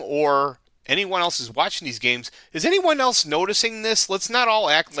him or anyone else who's watching these games, is anyone else noticing this? Let's not all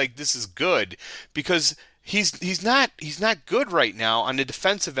act like this is good, because he's not good right now on the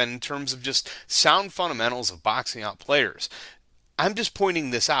defensive end in terms of just sound fundamentals of boxing out players. I'm just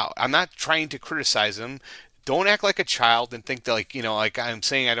pointing this out. I'm not trying to criticize him. Don't act like a child and think that, like I'm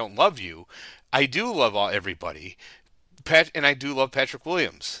saying I don't love you. I do love everybody. And I do love Patrick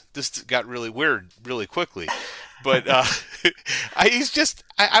Williams. This got really weird really quickly. But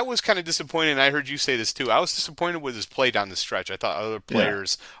I was kind of disappointed, and I heard you say this too. I was disappointed with his play down the stretch. I thought other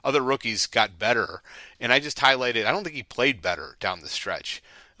players, other rookies got better, and I just highlighted, I don't think he played better down the stretch.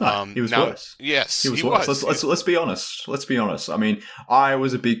 No, he was worse. Yes, he was worse. Let's be honest. Let's be honest. I mean, I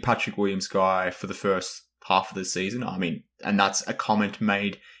was a big Patrick Williams guy for the first half of the season. I mean, and that's a comment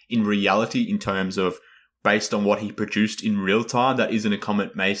made in reality in terms of based on what he produced in real time. That isn't a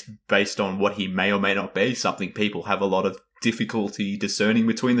comment made based on what he may or may not be, something people have a lot of difficulty discerning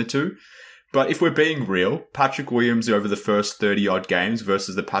between the two. But if we're being real, Patrick Williams over the first 30-odd games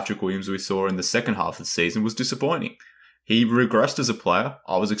versus the Patrick Williams we saw in the second half of the season was disappointing. He regressed as a player.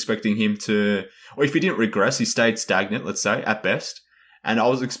 I was expecting him to, or if he didn't regress, he stayed stagnant, let's say, at best. And I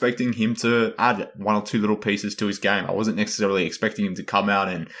was expecting him to add one or two little pieces to his game. I wasn't necessarily expecting him to come out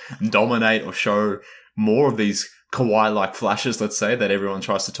and dominate or show more of these Kawhi-like flashes, let's say, that everyone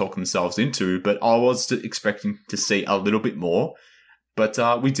tries to talk themselves into. But I was expecting to see a little bit more, but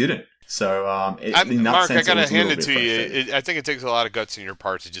we didn't. So, Mark, I gotta hand it to you. I think it takes a lot of guts on your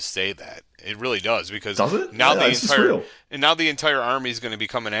part to just say that. It really does, because now the entire army is going to be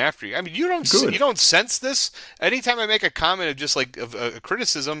coming after you. I mean, you don't sense this. Anytime I make a comment of just like a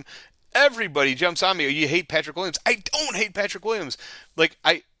criticism, everybody jumps on me. You hate Patrick Williams. I don't hate Patrick Williams.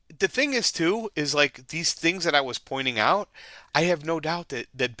 The thing is, too, is like these things that I was pointing out, I have no doubt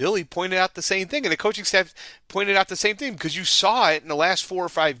that Billy pointed out the same thing, and the coaching staff pointed out the same thing, because you saw it in the last 4 or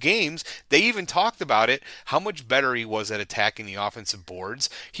 5 games. They even talked about it, how much better he was at attacking the offensive boards.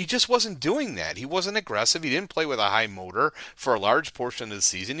 He just wasn't doing that. He wasn't aggressive. He didn't play with a high motor for a large portion of the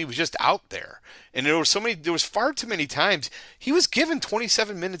season. He was just out there. And there was far too many times he was given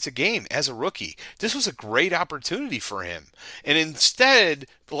 27 minutes a game as a rookie. This was a great opportunity for him. And instead,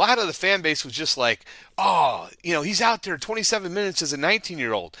 a lot of the fan base was just like, oh, he's out there 27 minutes as a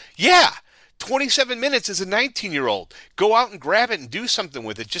 19-year-old. Yeah, 27 minutes as a 19-year-old. Go out and grab it and do something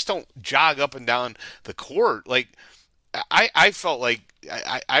with it. Just don't jog up and down the court. Like, I felt like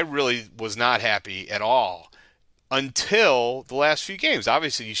I really was not happy at all until the last few games.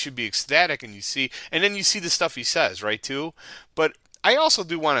 Obviously, you should be ecstatic, and then you see the stuff he says, right, too? But I also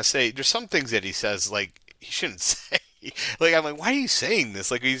do want to say there's some things that he says, like, he shouldn't say. Like, I'm like, why are you saying this?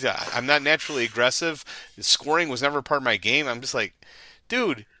 Like, I'm not naturally aggressive. Scoring was never part of my game. I'm just like,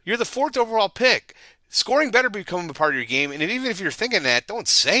 dude, you're the 4th overall pick. Scoring better become a part of your game. And even if you're thinking that, don't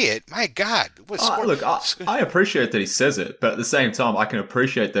say it. My God. Look, I appreciate that he says it. But at the same time, I can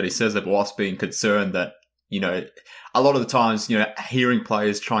appreciate that he says it whilst being concerned that, a lot of the times, hearing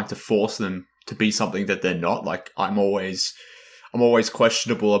players trying to force them to be something that they're not. Like, I'm always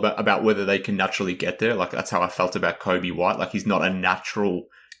questionable about whether they can naturally get there. Like, that's how I felt about Kobe White. Like, he's not a natural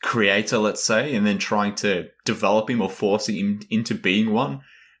creator, let's say, and then trying to develop him or force him into being one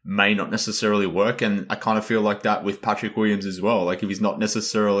may not necessarily work. And I kind of feel like that with Patrick Williams as well. Like, if he's not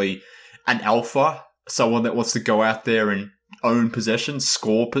necessarily an alpha, someone that wants to go out there and own possessions,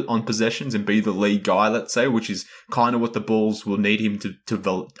 score on possessions, and be the lead guy, let's say, which is kind of what the Bulls will need him to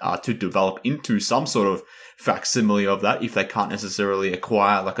develop into some sort of facsimile of that, if they can't necessarily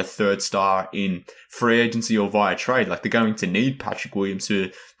acquire like a third star in free agency or via trade. Like, they're going to need Patrick Williams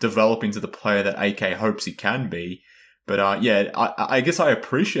to develop into the player that AK hopes he can be. But I guess I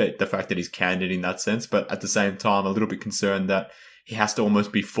appreciate the fact that he's candid in that sense, but at the same time, a little bit concerned that he has to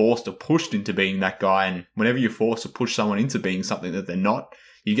almost be forced or pushed into being that guy. And whenever you're forced to push someone into being something that they're not,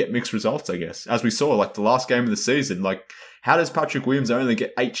 you get mixed results, I guess. As we saw, like the last game of the season, like, how does Patrick Williams only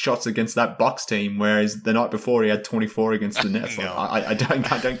get 8 shots against that Bucks team, whereas the night before he had 24 against the Nets? Like, I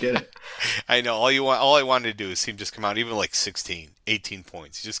don't get it. I know. All I wanted to do is see him just come out, even like 16, 18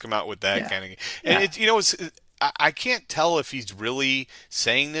 points. Just come out with that kind of. And I can't tell if he's really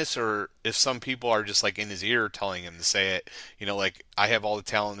saying this or if some people are just like in his ear telling him to say it. Like, I have all the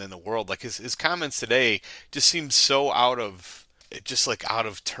talent in the world. Like, his comments today just seemed so out of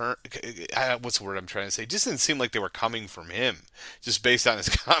turn. What's the word I'm trying to say? It just didn't seem like they were coming from him, just based on his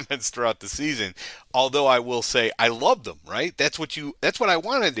comments throughout the season. Although I will say I loved them, right? That's what I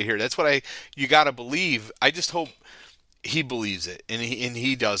wanted to hear. That's what you got to believe. I just hope he believes it, and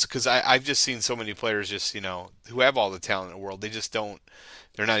he does, because I've just seen so many players just who have all the talent in the world. They just don't.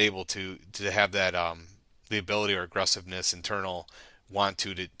 They're not able to have that the ability or aggressiveness, internal want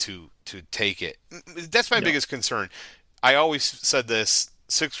to take it. That's my biggest concern. I always said this,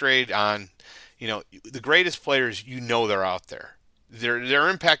 6th grade on, the greatest players, they're out there. They're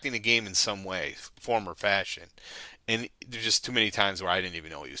impacting the game in some way, form or fashion. And there's just too many times where I didn't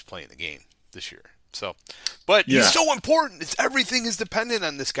even know he was playing the game this year. So, but he's so important. Everything is dependent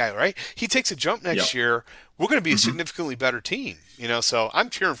on this guy, right? He takes a jump next year. We're going to be a significantly better team, So I'm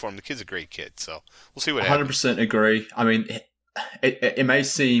cheering for him. The kid's a great kid. So we'll see what happens. 100% agree. I mean, it may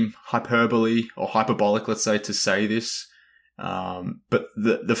seem hyperbole or hyperbolic, let's say, to say this, but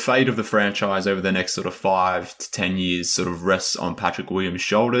the fate of the franchise over the next sort of 5 to 10 years sort of rests on Patrick Williams'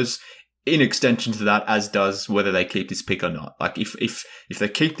 shoulders. In extension to that, as does whether they keep this pick or not. Like if they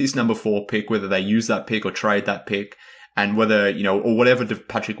keep this number 4 pick, whether they use that pick or trade that pick, and whether, or whatever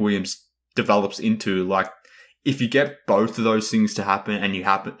Patrick Williams develops into, like if you get both of those things to happen and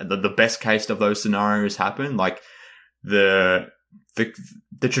the best case of those scenarios happen, like the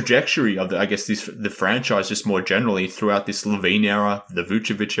trajectory of the franchise just more generally throughout this LaVine era, the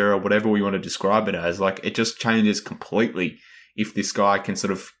Vucevic era, whatever we want to describe it as, like it just changes completely if this guy can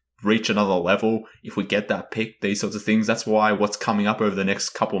sort of reach another level, if we get that pick, these sorts of things. That's why what's coming up over the next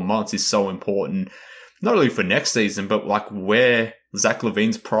couple of months is so important, not only for next season, but like where Zach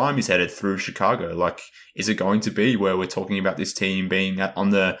LaVine's prime is headed through Chicago. Like, is it going to be where we're talking about this team being on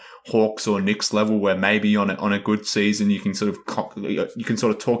the Hawks or Knicks level, where maybe on a good season you can sort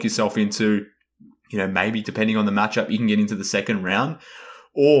of talk yourself into, maybe depending on the matchup, you can get into the second round?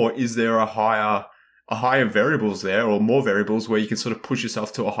 Or is there a higher variables there, or more variables where you can sort of push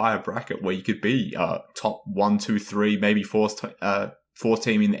yourself to a higher bracket where you could be top 1, 2, 3, maybe fourth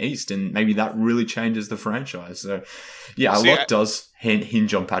team in the East, and maybe that really changes the franchise. So, yeah, does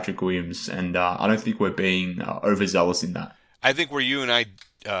hinge on Patrick Williams, and I don't think we're being overzealous in that. I think where you and I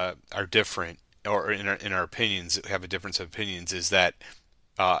are different, or in our opinions, have a difference of opinions, is that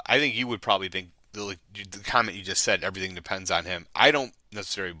I think you would probably think the comment you just said, everything depends on him. I don't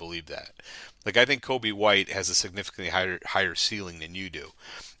necessarily believe that. Like, I think Coby White has a significantly higher ceiling than you do.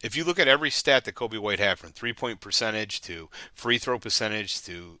 If you look at every stat that Coby White had, from 3-point percentage to free throw percentage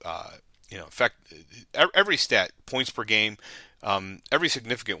to every stat, points per game, every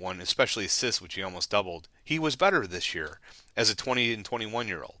significant one, especially assists, which he almost doubled, he was better this year as a 20 and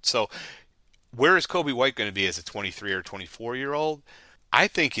 21-year-old. So where is Coby White going to be as a 23 or 24-year-old? I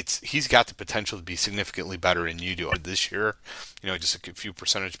think he's got the potential to be significantly better than you do this year, just a few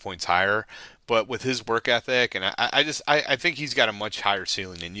percentage points higher. But with his work ethic, and I think he's got a much higher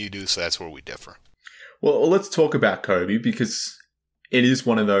ceiling than you do, so that's where we differ. Well, let's talk about Coby, because it is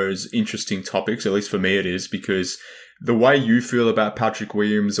one of those interesting topics, at least for me it is, because the way you feel about Patrick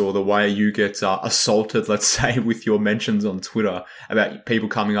Williams, or the way you get assaulted, let's say, with your mentions on Twitter about people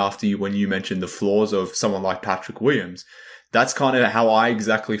coming after you when you mention the flaws of someone like Patrick Williams, that's kind of how I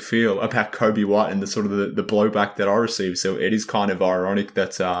exactly feel about Coby White and the sort of the blowback that I receive. So it is kind of ironic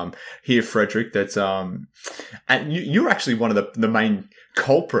that here, Frederick, that and you're actually one of the main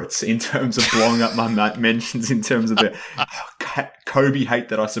culprits in terms of blowing up my mentions in terms of the Coby hate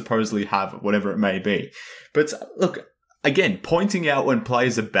that I supposedly have, whatever it may be. But look, again, pointing out when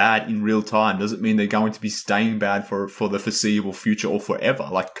players are bad in real time doesn't mean they're going to be staying bad for the foreseeable future or forever.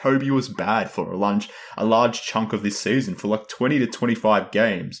 Like, Coby was bad for a large chunk of this season. For like 20 to 25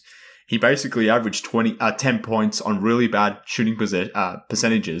 games, he basically averaged 10 points on really bad shooting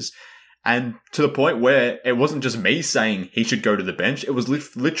percentages. And to the point where it wasn't just me saying he should go to the bench. It was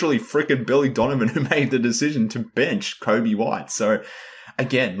literally freaking Billy Donovan who made the decision to bench Coby White. So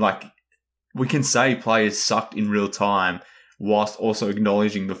again, like, we can say players sucked in real time whilst also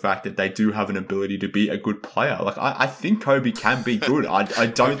acknowledging the fact that they do have an ability to be a good player. Like, I think Coby can be good. I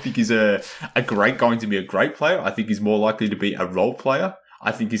don't think he's going to be a great player. I think he's more likely to be a role player.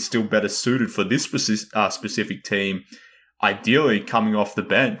 I think he's still better suited for this specific team, ideally coming off the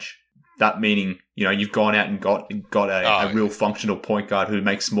bench. That meaning, you've gone out and got a real functional point guard who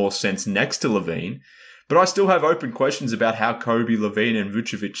makes more sense next to LaVine. But I still have open questions about how Coby, LaVine, and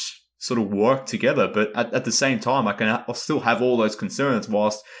Vucevic sort of work together. But at the same time, I'll still have all those concerns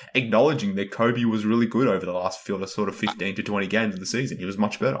whilst acknowledging that Coby was really good over the last sort of 15 to 20 games of the season. He was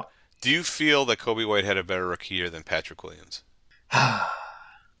much better. Do you feel that Coby White had a better rookie year than Patrick Williams?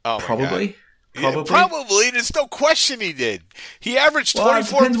 Probably. Yeah, probably. There's no question he did. He averaged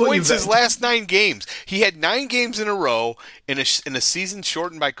 24 points his last 9 games. He had 9 games in a row in a season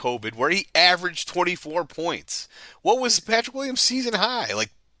shortened by COVID where he averaged 24 points. What was Patrick Williams' season high? Like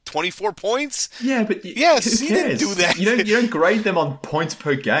 24 points? Yeah, but yes, who he didn't do that. You don't grade them on points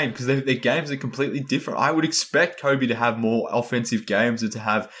per game because their games are completely different. I would expect Kobe to have more offensive games and to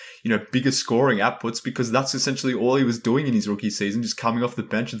have, bigger scoring outputs because that's essentially all he was doing in his rookie season, just coming off the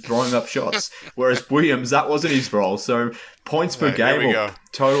bench and throwing up shots. Whereas Williams, that wasn't his role. So points per game or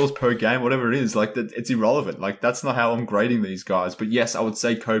totals per game, whatever it is, like it's irrelevant. Like that's not how I'm grading these guys. But yes, I would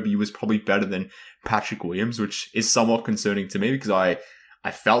say Kobe was probably better than Patrick Williams, which is somewhat concerning to me because I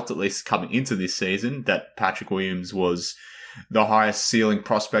felt, at least coming into this season, that Patrick Williams was the highest ceiling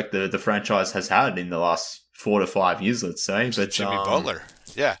prospect that the franchise has had in the last 4 to 5 years, let's say. But Jimmy Butler,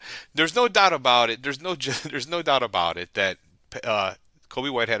 yeah, there's no doubt about it. There's no doubt about it that Kobe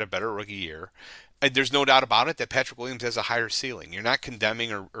White had a better rookie year. There's no doubt about it that Patrick Williams has a higher ceiling. You're not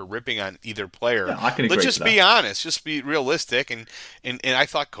condemning or ripping on either player. Yeah, I can agree. Let's just be honest. Just be realistic. And I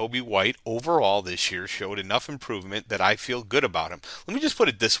thought Kobe White overall this year showed enough improvement that I feel good about him. Let me just put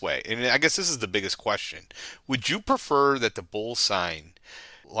it this way, and I guess this is the biggest question. Would you prefer that the Bulls sign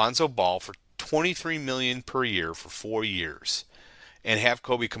Lonzo Ball for $23 million per year for 4 years and have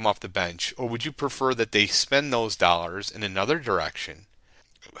Kobe come off the bench, or would you prefer that they spend those dollars in another direction,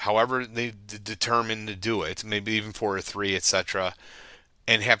 however they determine to do it, maybe even 4 or 3, etc.,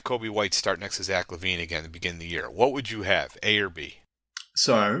 and have Kobe White start next to Zach LaVine again at the beginning of the year? What would you have, A or B?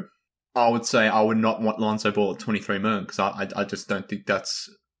 So I would say I would not want Lonzo Ball at $23 million because I just don't think that's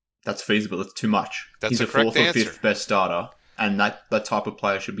feasible. It's too much. That's He's a a fourth correct or answer. fifth best starter, and that type of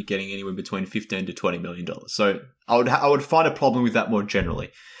player should be getting anywhere between $15 to $20 million. So I would find a problem with that more generally.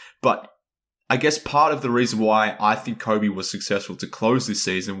 But I guess part of the reason why I think Kobe was successful to close this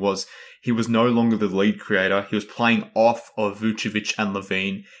season was he was no longer the lead creator. He was playing off of Vucevic and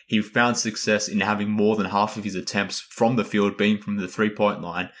LaVine. He found success in having more than half of his attempts from the field being from the three-point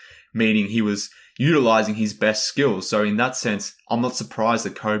line, meaning he was utilizing his best skills. So in that sense, I'm not surprised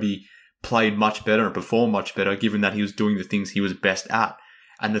that Kobe played much better and performed much better, given that he was doing the things he was best at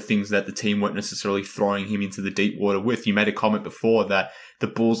and the things that the team weren't necessarily throwing him into the deep water with. You made a comment before that the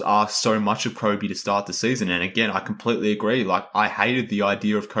Bulls asked so much of Kobe to start the season. And again, I completely agree. Like, I hated the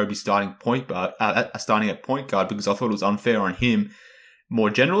idea of Kobe starting at point guard because I thought it was unfair on him more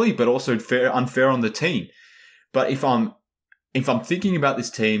generally, but also unfair on the team. But if I'm thinking about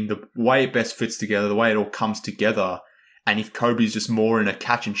this team, the way it best fits together, the way it all comes together, and if Kobe's just more in a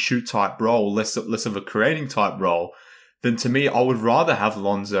catch and shoot type role, less of a creating type role, then to me, I would rather have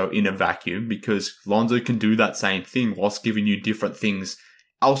Lonzo in a vacuum because Lonzo can do that same thing whilst giving you different things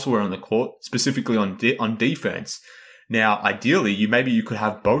elsewhere on the court, specifically on defense. Now, ideally, maybe you could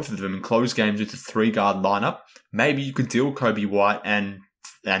have both of them in close games with a 3-guard lineup. Maybe you could deal Kobe White and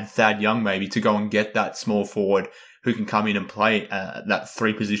Thad Young maybe to go and get that small forward who can come in and play that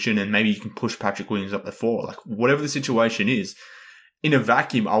 3 position, and maybe you can push Patrick Williams up the 4. Like, whatever the situation is, in a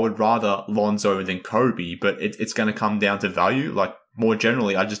vacuum, I would rather Lonzo than Kobe, but it's going to come down to value. Like, more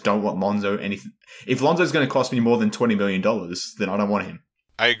generally, I just don't want Lonzo anything. If Lonzo's going to cost me more than $20 million, then I don't want him.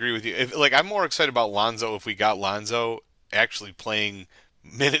 I agree with you. I'm more excited about Lonzo if we got Lonzo actually playing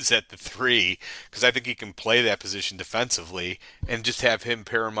minutes at the 3, because I think he can play that position defensively, and just have him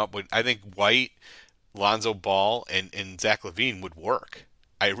pair him up with, I think, White, Lonzo Ball, and Zach LaVine would work.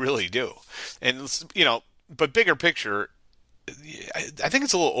 I really do. And, but bigger picture, I think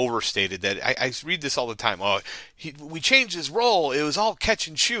it's a little overstated that I read this all the time. We changed his role. It was all catch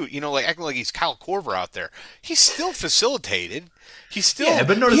and shoot. Like acting like he's Kyle Korver out there. He's still facilitated.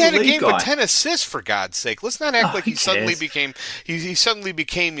 But not he as had a lead a game guy. with 10 assists, for God's sake. Let's not act like he who suddenly cares?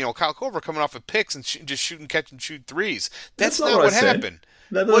 became Kyle Korver coming off of picks and just shooting catch and shoot threes. That's not what happened.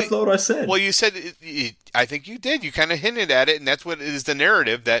 That's not what I said. Well, you said, I think you did. You kind of hinted at it, and that's what is the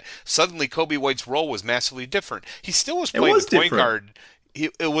narrative, that suddenly Kobe White's role was massively different. He still was playing the point guard.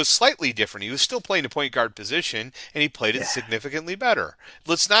 It was slightly different. He was still playing the point guard position, and he played it significantly better.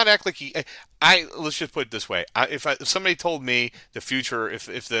 Let's not act like let's just put it this way. If somebody told me the future, if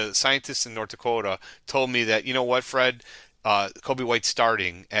the scientists in North Dakota told me that, you know what, Fred, Kobe White's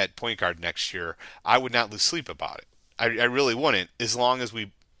starting at point guard next year, I would not lose sleep about it. I really wouldn't, as long as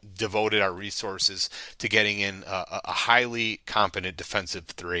we devoted our resources to getting in a highly competent defensive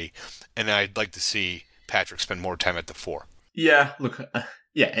 3, and I'd like to see Patrick spend more time at the 4. Yeah, look,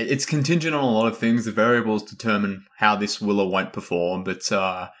 it's contingent on a lot of things. The variables determine how this will or won't perform, but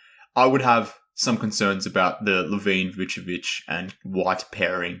I would have some concerns about the LaVine, Vucevic, and White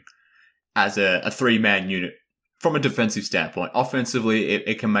pairing as a 3-man unit. From a defensive standpoint, offensively,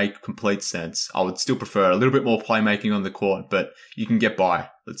 it can make complete sense. I would still prefer a little bit more playmaking on the court, but you can get by,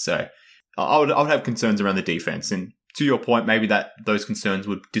 let's say. I would have concerns around the defense, and to your point, maybe those concerns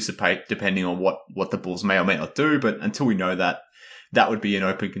would dissipate depending on what the Bulls may or may not do, but until we know that, that would be an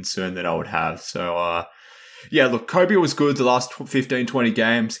open concern that I would have. So, yeah, look, Kobe was good the last 15, 20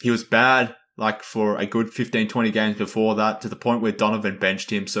 games. He was bad, like, for a good 15, 20 games before that, to the point where Donovan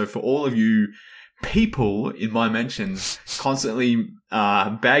benched him. So for all of you people in my mentions constantly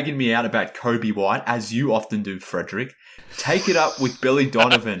bagging me out about Kobe White, as you often do, Frederick, take it up with Billy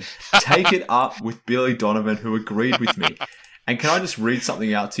Donovan. Take it up with Billy Donovan, who agreed with me. And can I just read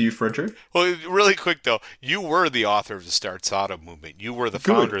something out to you, Frederick? Well, really quick, though. You were the author of the Start Sato movement. You were the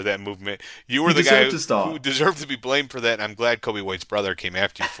founder of that movement. You were the guy who deserved to be blamed for that, and I'm glad Kobe White's brother came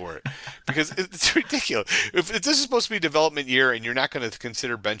after you for it. Because it's ridiculous. If this is supposed to be development year and you're not going to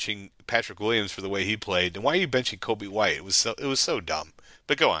consider benching Patrick Williams for the way he played, then why are you benching Kobe White? It was so dumb.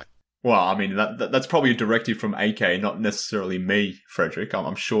 But go on. Well, I mean, that's probably a directive from AK, not necessarily me, Frederick.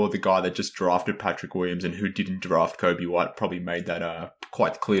 I'm sure the guy that just drafted Patrick Williams and who didn't draft Kobe White probably made that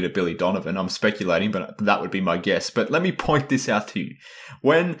quite clear to Billy Donovan. I'm speculating, but that would be my guess. But let me point this out to you.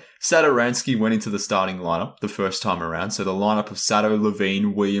 When Satoransky went into the starting lineup the first time around, so the lineup of Sato,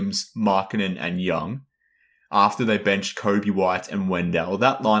 Levine, Williams, Markkanen, and Young, after they benched Kobe White and Wendell,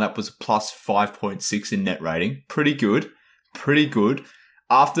 that lineup was plus 5.6 in net rating. Pretty good. Pretty good.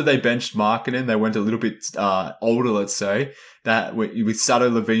 After they benched Markkanen, they went a little bit older, let's say, that with Sato,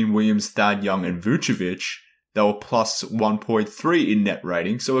 Levine, Williams, Thad Young, and Vucevic, they were plus 1.3 in net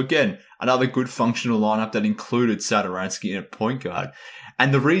rating. So again, another good functional lineup that included Satoransky in a point guard.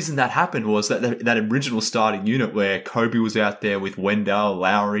 And the reason that happened was that original starting unit where Kobe was out there with Wendell,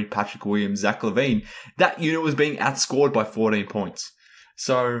 Lowry, Patrick Williams, Zach LaVine, that unit was being outscored by 14 points.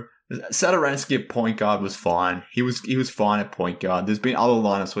 So Satoransky at point guard was fine. He was fine at point guard. There's been other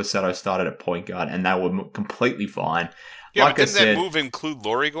lineups where Sato started at point guard and they were completely fine. Yeah, like but didn't that move include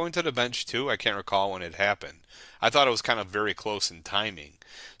Laurie going to the bench too? I can't recall when it happened. I thought it was kind of very close in timing.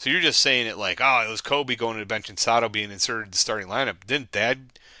 So you're just saying it like, it was Kobe going to the bench and Sato being inserted in the starting lineup. Didn't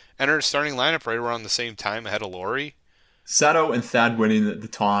Thad enter the starting lineup right around the same time ahead of Laurie? Sato and Thad went in at the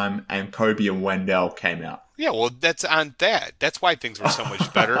time and Kobe and Wendell came out. Yeah, well, that's on Thad. That's why things were so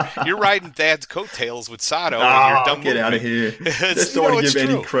much better. You're riding Thad's coattails with Sato, and you're dumb. Get out of here! Just don't want to give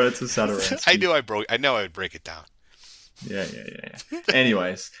any credit to Satoransky. I know I'd break it down. Yeah.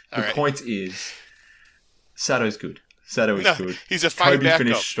 Anyways, the point is, Sato's good. Sato is good. He's a fine Kobe backup.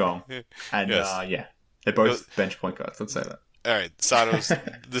 Finished strong, and they're both bench point guards. Let's say that. All right,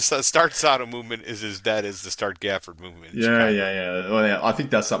 the Start Sato movement is as dead as the Start Gafford movement. Yeah. Well, I think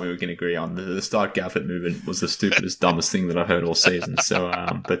that's something we can agree on. The Start Gafford movement was the stupidest, dumbest thing that I've heard all season. So,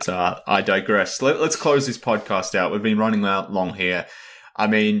 but I digress. Let's close this podcast out. We've been running out long here. I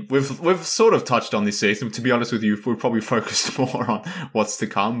mean, we've sort of touched on this season. To be honest with you, we've probably focused more on what's to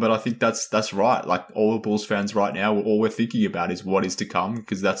come, but I think that's right. Like all the Bulls fans right now, all we're thinking about is what is to come,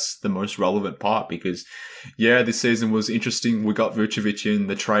 because that's the most relevant part. Because, this season was interesting. We got Vucevic in.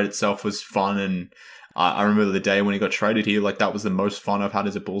 The trade itself was fun, and I remember the day when he got traded here. Like that was the most fun I've had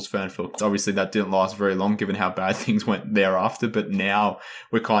as a Bulls fan. For obviously that didn't last very long, given how bad things went thereafter. But now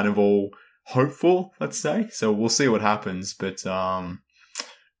we're kind of all hopeful, let's say. So we'll see what happens. But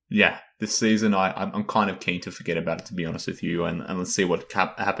this season I'm kind of keen to forget about it, to be honest with you, and let's see what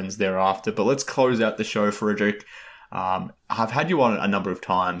happens thereafter. But let's close out the show, Frederick. I've had you on a number of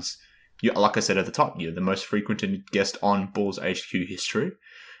times. Like I said at the top, you're the most frequented guest on Bulls HQ history.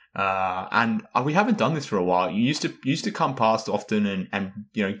 And we haven't done this for a while. You used to come past often and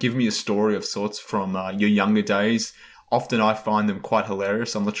give me a story of sorts from your younger days. Often I find them quite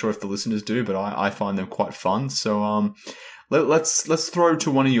hilarious. I'm not sure if the listeners do, but I find them quite fun. So let's throw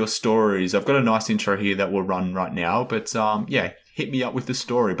to one of your stories. I've got a nice intro here that we'll run right now, but hit me up with the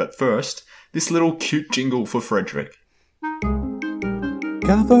story. But first, this little cute jingle for Frederick.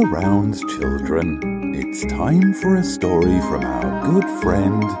 Gather round, children. It's time for a story from our good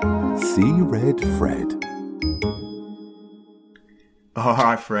friend, Sea Red Fred. All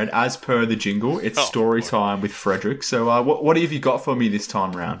right, Fred. As per the jingle, it's story time with Frederick. So what have you got for me this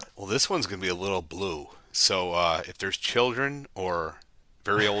time round? Well, this one's going to be a little blue. So if there's children or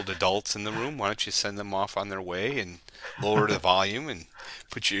very old adults in the room, why don't you send them off on their way and lower the volume and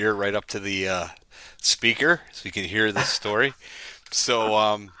put your ear right up to the speaker so you can hear this story. So,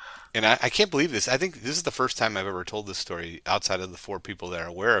 and I can't believe this. I think this is the first time I've ever told this story outside of the 4 people that are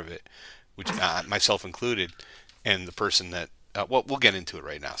aware of it, which myself included, and the person that, we'll get into it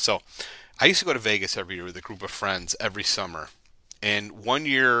right now. So I used to go to Vegas every year with a group of friends every summer. And one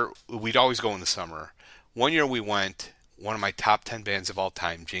year, we'd always go in the summer. One year we went, one of my top 10 bands of all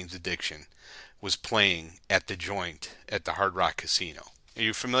time, James Addiction, was playing at the Joint at the Hard Rock Casino. Are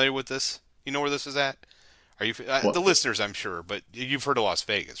you familiar with this? You know where this is at? Are you the listeners, I'm sure, but you've heard of Las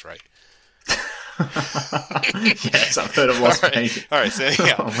Vegas, right? Yes, I've heard of Lost Vegas. All right. So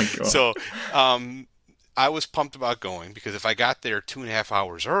anyhow, Oh my God. So I was pumped about going because if I got there 2.5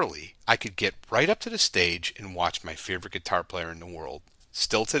 hours early, I could get right up to the stage and watch my favorite guitar player in the world.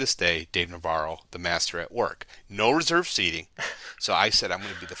 Still to this day, Dave Navarro, the master at work. No reserve seating. So I said I'm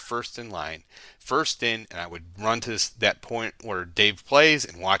going to be the first in line. First in, and I would run to that point where Dave plays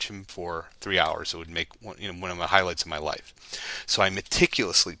and watch him for 3 hours. It would make one of the highlights of my life. So I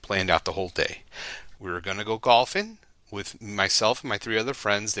meticulously planned out the whole day. We were going to go golfing with myself and my 3 other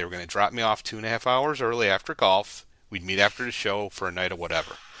friends. They were going to drop me off 2.5 hours early after golf. We'd meet after the show for a night of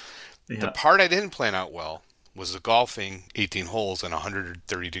whatever. Yeah. The part I didn't plan out well was the golfing 18 holes in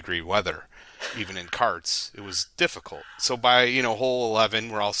 130-degree weather, even in carts. It was difficult. So by hole 11,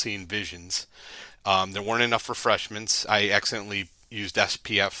 we're all seeing visions. There weren't enough refreshments. I accidentally used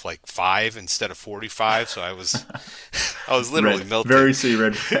SPF like 5 instead of 45, so I was literally Red. melting. Very sea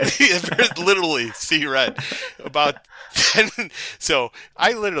red. Literally sea red. About 10. So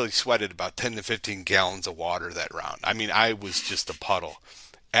I literally sweated about 10 to 15 gallons of water that round. I mean, I was just a puddle.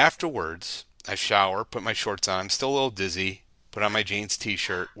 Afterwards, I shower, put my shorts on. I'm still a little dizzy. Put on my jeans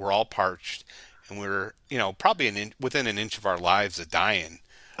t-shirt. We're all parched, and we're probably within an inch of our lives of dying.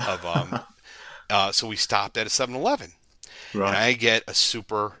 So we stopped at a 7-Eleven. Right. And I get a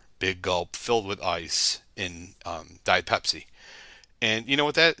super big gulp filled with ice in Diet Pepsi. And you know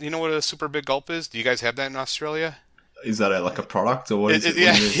what a super big gulp is? Do you guys have that in Australia? Is that like a product or what is it?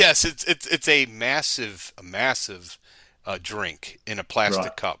 Yes, it's a massive drink in a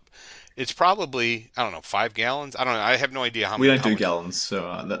plastic cup. It's probably, I don't know, 5 gallons. I don't know. I have no idea how we many. We don't do gallons,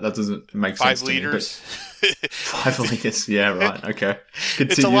 so that doesn't make 5 sense. 5 liters. To me, 5 liters. Yeah, right. Okay.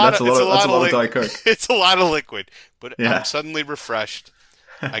 Continue. It's a lot of Diet Coke. It's a lot of liquid, but yeah. I'm suddenly refreshed.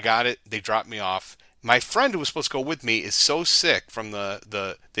 I got it. They dropped me off. My friend who was supposed to go with me is so sick from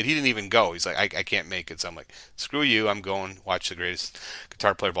that he didn't even go. He's like, I can't make it. So I'm like, screw you. I'm going watch the greatest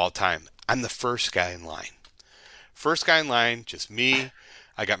guitar player of all time. I'm the first guy in line. Just me.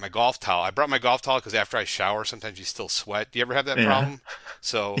 I got my golf towel. I brought my golf towel because after I shower, sometimes you still sweat. Do you ever have that problem?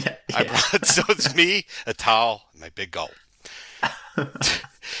 So I brought, so it's me, a towel, and my big gulp.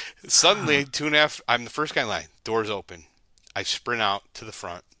 Suddenly, 2.5, I'm the first guy in line. Doors open. I sprint out to the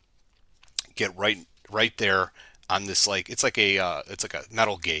front, get right there on this it's like a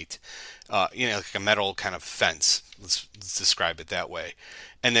metal gate, like a metal kind of fence. Let's describe it that way.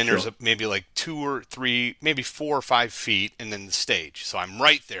 And then there's maybe like 2 or 3, maybe 4 or 5 feet, and then the stage. So I'm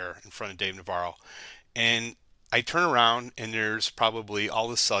right there in front of Dave Navarro. And I turn around, and there's probably all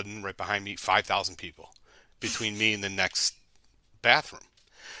of a sudden, right behind me, 5,000 people between me and the next bathroom.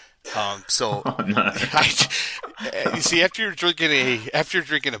 You see, after you're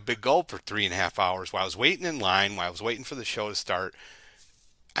drinking a big gulp for 3.5 hours, while I was waiting in line, while I was waiting for the show to start,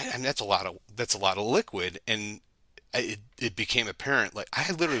 and that's a lot of liquid, and it became apparent, like I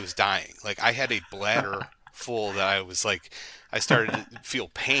literally was dying. Like I had a bladder full that I started to feel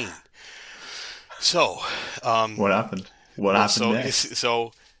pain. So, what happened? What happened next?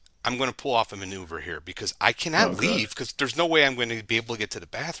 So I'm going to pull off a maneuver here because I cannot leave because there's no way I'm going to be able to get to the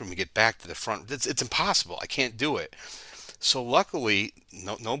bathroom and get back to the front. It's impossible. I can't do it. So luckily,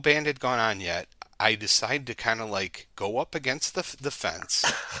 no band had gone on yet. I decided to kind of like go up against the fence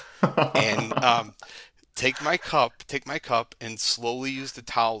and take my cup and slowly use the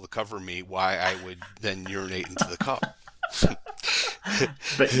towel to cover me while I would then urinate into the cup.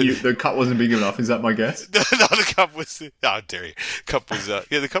 But the cup wasn't big enough. Is that my guess? No, the cup was. How dare you?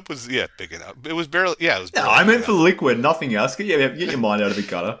 The cup was big enough. It was barely. Yeah, it was. No, I meant for liquid, nothing else. Get your mind out of the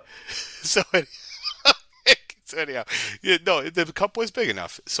gutter. So anyhow, the cup was big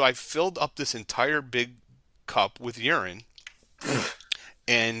enough. So I filled up this entire big cup with urine,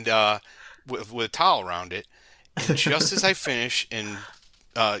 and with a towel around it. And just as I finished, and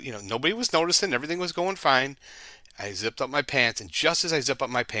nobody was noticing, everything was going fine. I zipped up my pants, and just as I zip up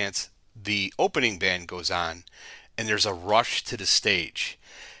my pants, the opening band goes on, and there's a rush to the stage,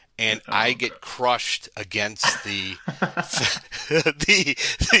 and I get crushed against the the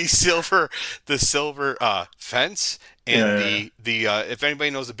silver fence, and the if anybody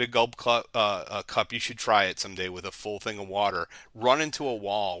knows a big gulp cup, you should try it someday with a full thing of water. Run into a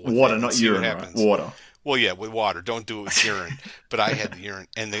wall with water, it not see urine. What happens. Right? Water. Well, yeah, with water. Don't do it with urine. But I had the urine,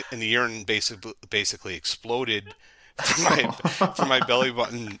 and the urine basically exploded from my belly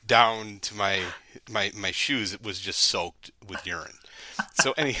button down to my shoes. It was just soaked with urine.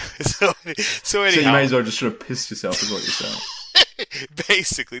 So anyhow. So you may as well just sort of piss yourself, is what you're saying.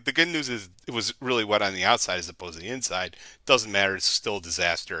 Basically, the good news is it was really wet on the outside as opposed to the inside. Doesn't matter. It's still a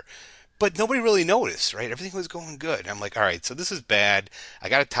disaster. But nobody really noticed, right? Everything was going good. I'm like, all right, so this is bad. I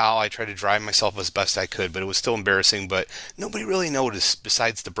got a towel. I tried to dry myself as best I could, but it was still embarrassing. But nobody really noticed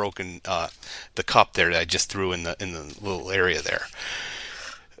besides the broken, the cup there that I just threw in the little area there.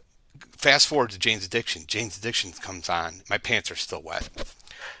 Fast forward to Jane's Addiction. Jane's Addiction comes on. My pants are still wet.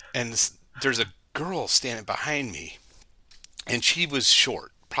 And there's a girl standing behind me. And she was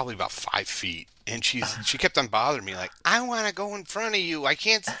short, probably about 5 feet. And she kept on bothering me, like, I want to go in front of you. I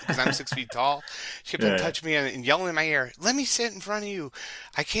can't, because I'm 6 feet tall. She kept on touching me and yelling in my ear, let me sit in front of you.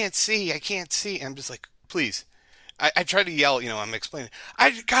 I can't see. And I'm just like, please. I tried to yell, I'm explaining.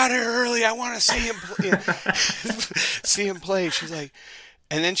 I got here early. I want to see him see him play. She's like,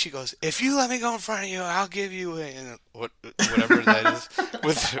 and then she goes, if you let me go in front of you, I'll give you whatever that is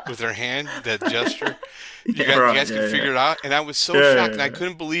with her hand, that gesture. You guys can figure it out. And I was so shocked, and I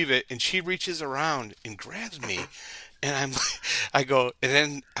couldn't believe it. And she reaches around and grabs me, and I go, and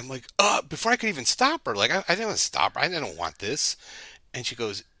then I'm like, before I could even stop her, like I didn't want to stop her. I didn't want this. And she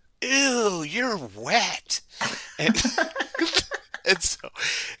goes, ew, you're wet. And so,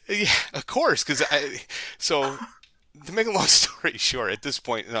 yeah, of course, to make a long story short, at this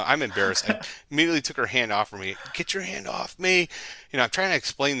point, I'm embarrassed. I immediately took her hand off of me. Get your hand off me. I'm trying to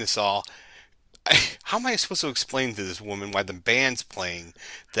explain this all. How am I supposed to explain to this woman why the band's playing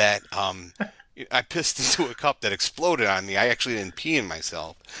that I pissed into a cup that exploded on me? I actually didn't pee in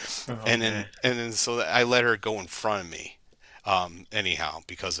myself. And then so I let her go in front of me. Anyhow,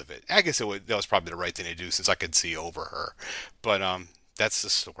 because of it. I guess that was probably the right thing to do since I could see over her. But that's the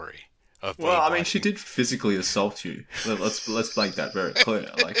story. Well, I mean, she did physically assault you. Let's make that very clear.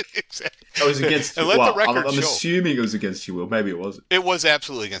 Like, exactly. It was against. And let the record I'm show. assuming it was against your will. Maybe it wasn't. It was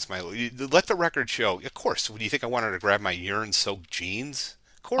absolutely against my will. Let the record show. Of course. Do you think I wanted to grab my urine-soaked jeans?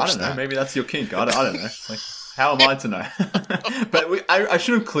 Of course I don't know. not. Maybe that's your kink. I don't know. Like, how am I to know? But I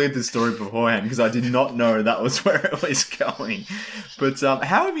should have cleared this story beforehand because I did not know that was where it was going. But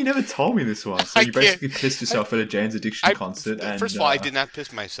how have you never told me this one? So you basically pissed yourself at a Jane's Addiction concert. First of all, I did not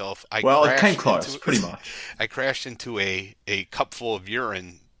piss myself. It came close, pretty much. I crashed into a cup full of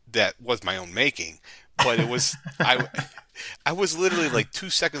urine that was my own making. But it was I was literally like 2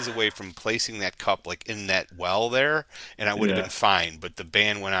 seconds away from placing that cup like in that well there, and I would have been fine. But the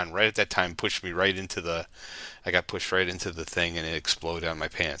band went on right at that time, pushed me right into I got pushed right into the thing, and it exploded on my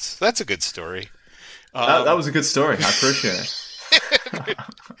pants. So that's a good story. That was a good story. I appreciate it.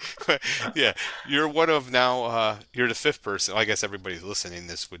 Yeah, you're one of now. You're the fifth person. I guess everybody's listening.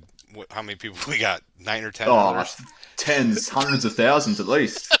 How many people we got? 9 or 10? Tens, hundreds of thousands at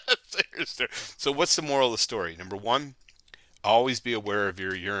least. So what's the moral of the story? Number one, always be aware of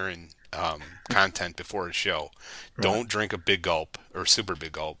your urine content before a show. Right. Don't drink a big gulp or super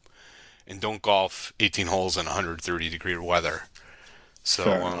big gulp, and don't golf 18 holes in 130-degree weather.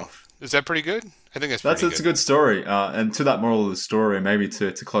 So is that pretty good? I think that's a good story. And to that moral of the story, maybe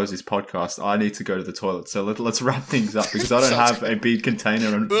to close this podcast, I need to go to the toilet. So let's wrap things up because I don't have a big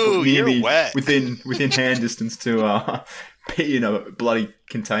container near me wet. within hand distance to pee in a bloody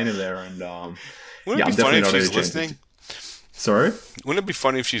container there. And wouldn't it be funny if she's listening? Sorry? Wouldn't it be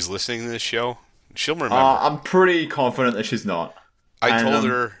funny if she's listening to this show? She'll remember. I'm pretty confident that she's not. I told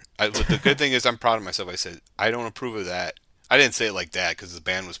her. The good thing is I'm proud of myself. I said, I don't approve of that. I didn't say it like that because the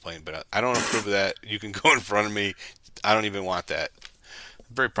band was playing, but I don't approve of that. You can go in front of me. I don't even want that.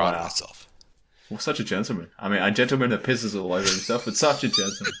 I'm very proud of myself. Well, such a gentleman. I mean, a gentleman that pisses all over himself, but such a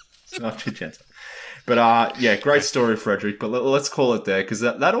gentleman. Such a gentleman. But great story, Frederick. But let's call it there because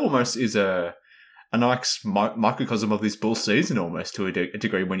that almost is a nice microcosm of this bull season almost to a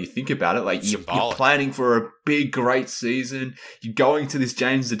degree when you think about it. Like you're planning for a big, great season. You're going to this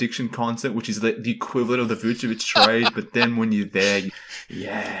Jane's Addiction concert, which is the equivalent of the Vucevic trade. But then when you're there,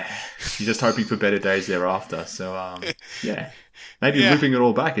 you're just hoping for better days thereafter. So, maybe looping it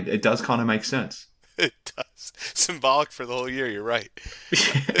all back, it does kind of make sense. It does. Symbolic for the whole year. You're right.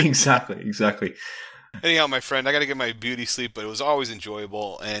 Exactly. Anyhow, my friend, I got to get my beauty sleep, but it was always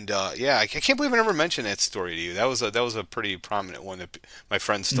enjoyable. And I can't believe I never mentioned that story to you. That was a pretty prominent one that my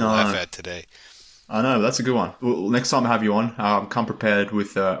friends still laugh at today. I know, that's a good one. Well, next time I have you on, come prepared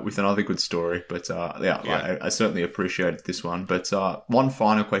with another good story. But I certainly appreciated this one. But one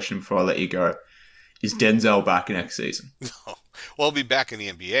final question before I let you go: is Denzel back next season? No. Well, he'll be back in the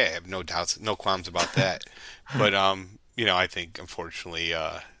NBA. I have no doubts, no qualms about that. But I think unfortunately.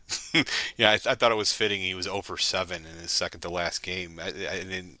 I thought it was fitting. He was 0 for 7 in his second to last game. I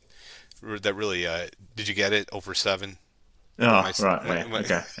didn't. That really. Did you get it? 0 for 7. Oh, right.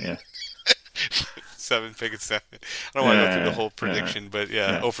 Okay. Yeah. 7, pick it 7. I don't want to go through the whole prediction, but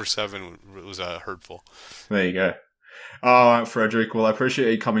 0 for 7 was hurtful. There you go. All right, Frederick. Well, I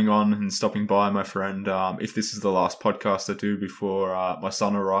appreciate you coming on and stopping by, my friend. If this is the last podcast I do before my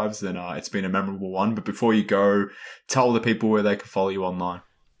son arrives, then it's been a memorable one. But before you go, tell the people where they can follow you online.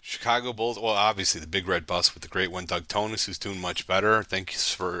 Chicago Bulls, well, obviously the Big Red Bus with the great one, Doug Tonis, who's doing much better.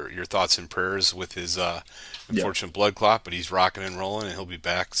 Thanks for your thoughts and prayers with his unfortunate blood clot, but he's rocking and rolling, and he'll be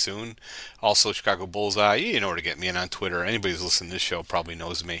back soon. Also, Chicago Bullseye, you know where to get me in on Twitter. Anybody who's listening to this show probably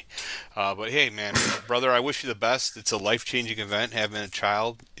knows me. But hey, man, brother, I wish you the best. It's a life-changing event, having a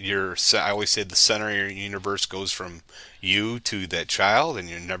child. I always say the center of your universe goes from you to that child, and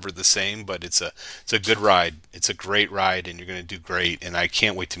you're never the same, but it's a good ride. It's a great ride, and you're going to do great, and I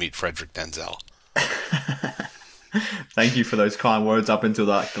can't wait to meet Frederick Denzel. Thank you for those kind words up until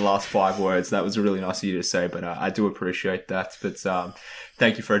the last 5 words. That was really nice of you to say, but I do appreciate that. But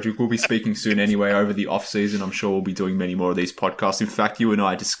thank you, Frederick. We'll be speaking soon anyway over the off-season. I'm sure we'll be doing many more of these podcasts. In fact, you and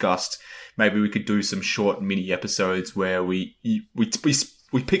I discussed maybe we could do some short mini episodes where we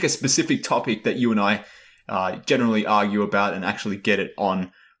pick a specific topic that you and I generally argue about and actually get it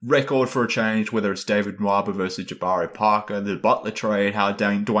on record for a change, whether it's David Nwaba versus Jabari Parker, the Butler trade, how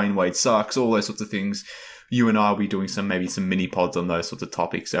Dwayne Wade sucks, all those sorts of things. You and I will be doing some mini pods on those sorts of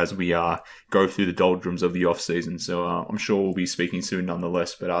topics as we go through the doldrums of the off season. So I'm sure we'll be speaking soon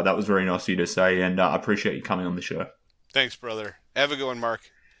nonetheless. But that was very nice of you to say, and I appreciate you coming on the show. Thanks, brother. Have a good one, Mark.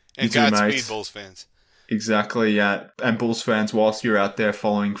 And you too, Godspeed, mate. Bulls fans. Exactly, yeah. And Bulls fans, whilst you're out there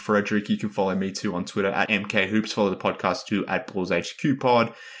following Frederick, you can follow me too on Twitter at MKHoops. Follow the podcast too at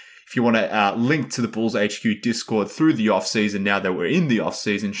BullsHQ If you want to link to the Bulls HQ Discord through the off-season, now that we're in the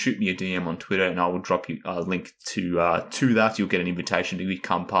off-season, shoot me a DM on Twitter and I will drop you a link to that. You'll get an invitation to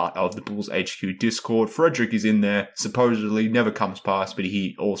become part of the Bulls HQ Discord. Frederick is in there, supposedly, never comes past, but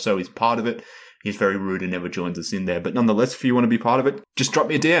he also is part of it. He's very rude and never joins us in there. But nonetheless, if you want to be part of it, just drop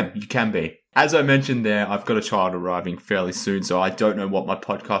me a DM. You can be. As I mentioned there, I've got a child arriving fairly soon, so I don't know what my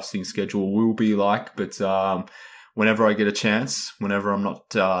podcasting schedule will be like, but whenever I get a chance, whenever I'm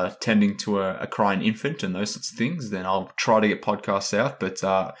not tending to a crying infant and those sorts of things, then I'll try to get podcasts out. But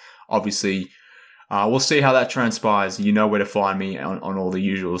obviously, we'll see how that transpires. You know where to find me on all the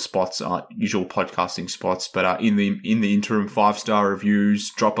usual spots, usual podcasting spots. But in the interim, 5-star reviews,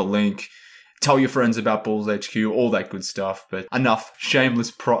 drop a link, tell your friends about Bulls HQ, all that good stuff. But enough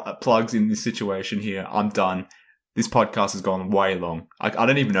shameless plugs in this situation here. I'm done. This podcast has gone way long. I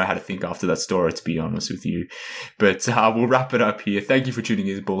don't even know how to think after that story, to be honest with you. But we'll wrap it up here. Thank you for tuning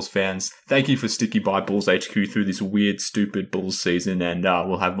in, Bulls fans. Thank you for sticking by Bulls HQ through this weird, stupid Bulls season. And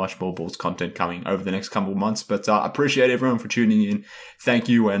we'll have much more Bulls content coming over the next couple of months. But I appreciate everyone for tuning in. Thank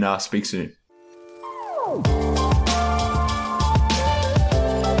you, and speak soon.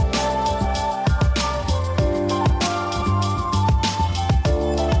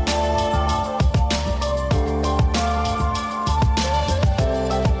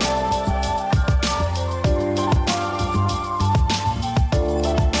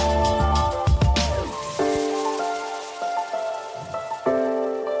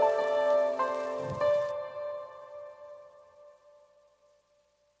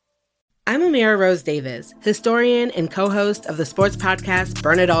 I'm Amira Rose Davis, historian and co-host of the sports podcast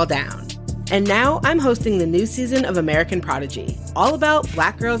Burn It All Down. And now I'm hosting the new season of American Prodigy, all about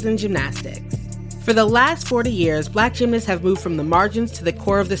Black girls in gymnastics. For the last 40 years, Black gymnasts have moved from the margins to the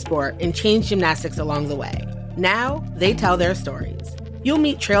core of the sport and changed gymnastics along the way. Now, they tell their stories. You'll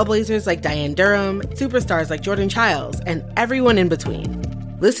meet trailblazers like Diane Durham, superstars like Jordan Childs, and everyone in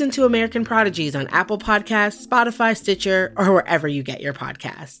between. Listen to American Prodigies on Apple Podcasts, Spotify, Stitcher, or wherever you get your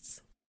podcasts.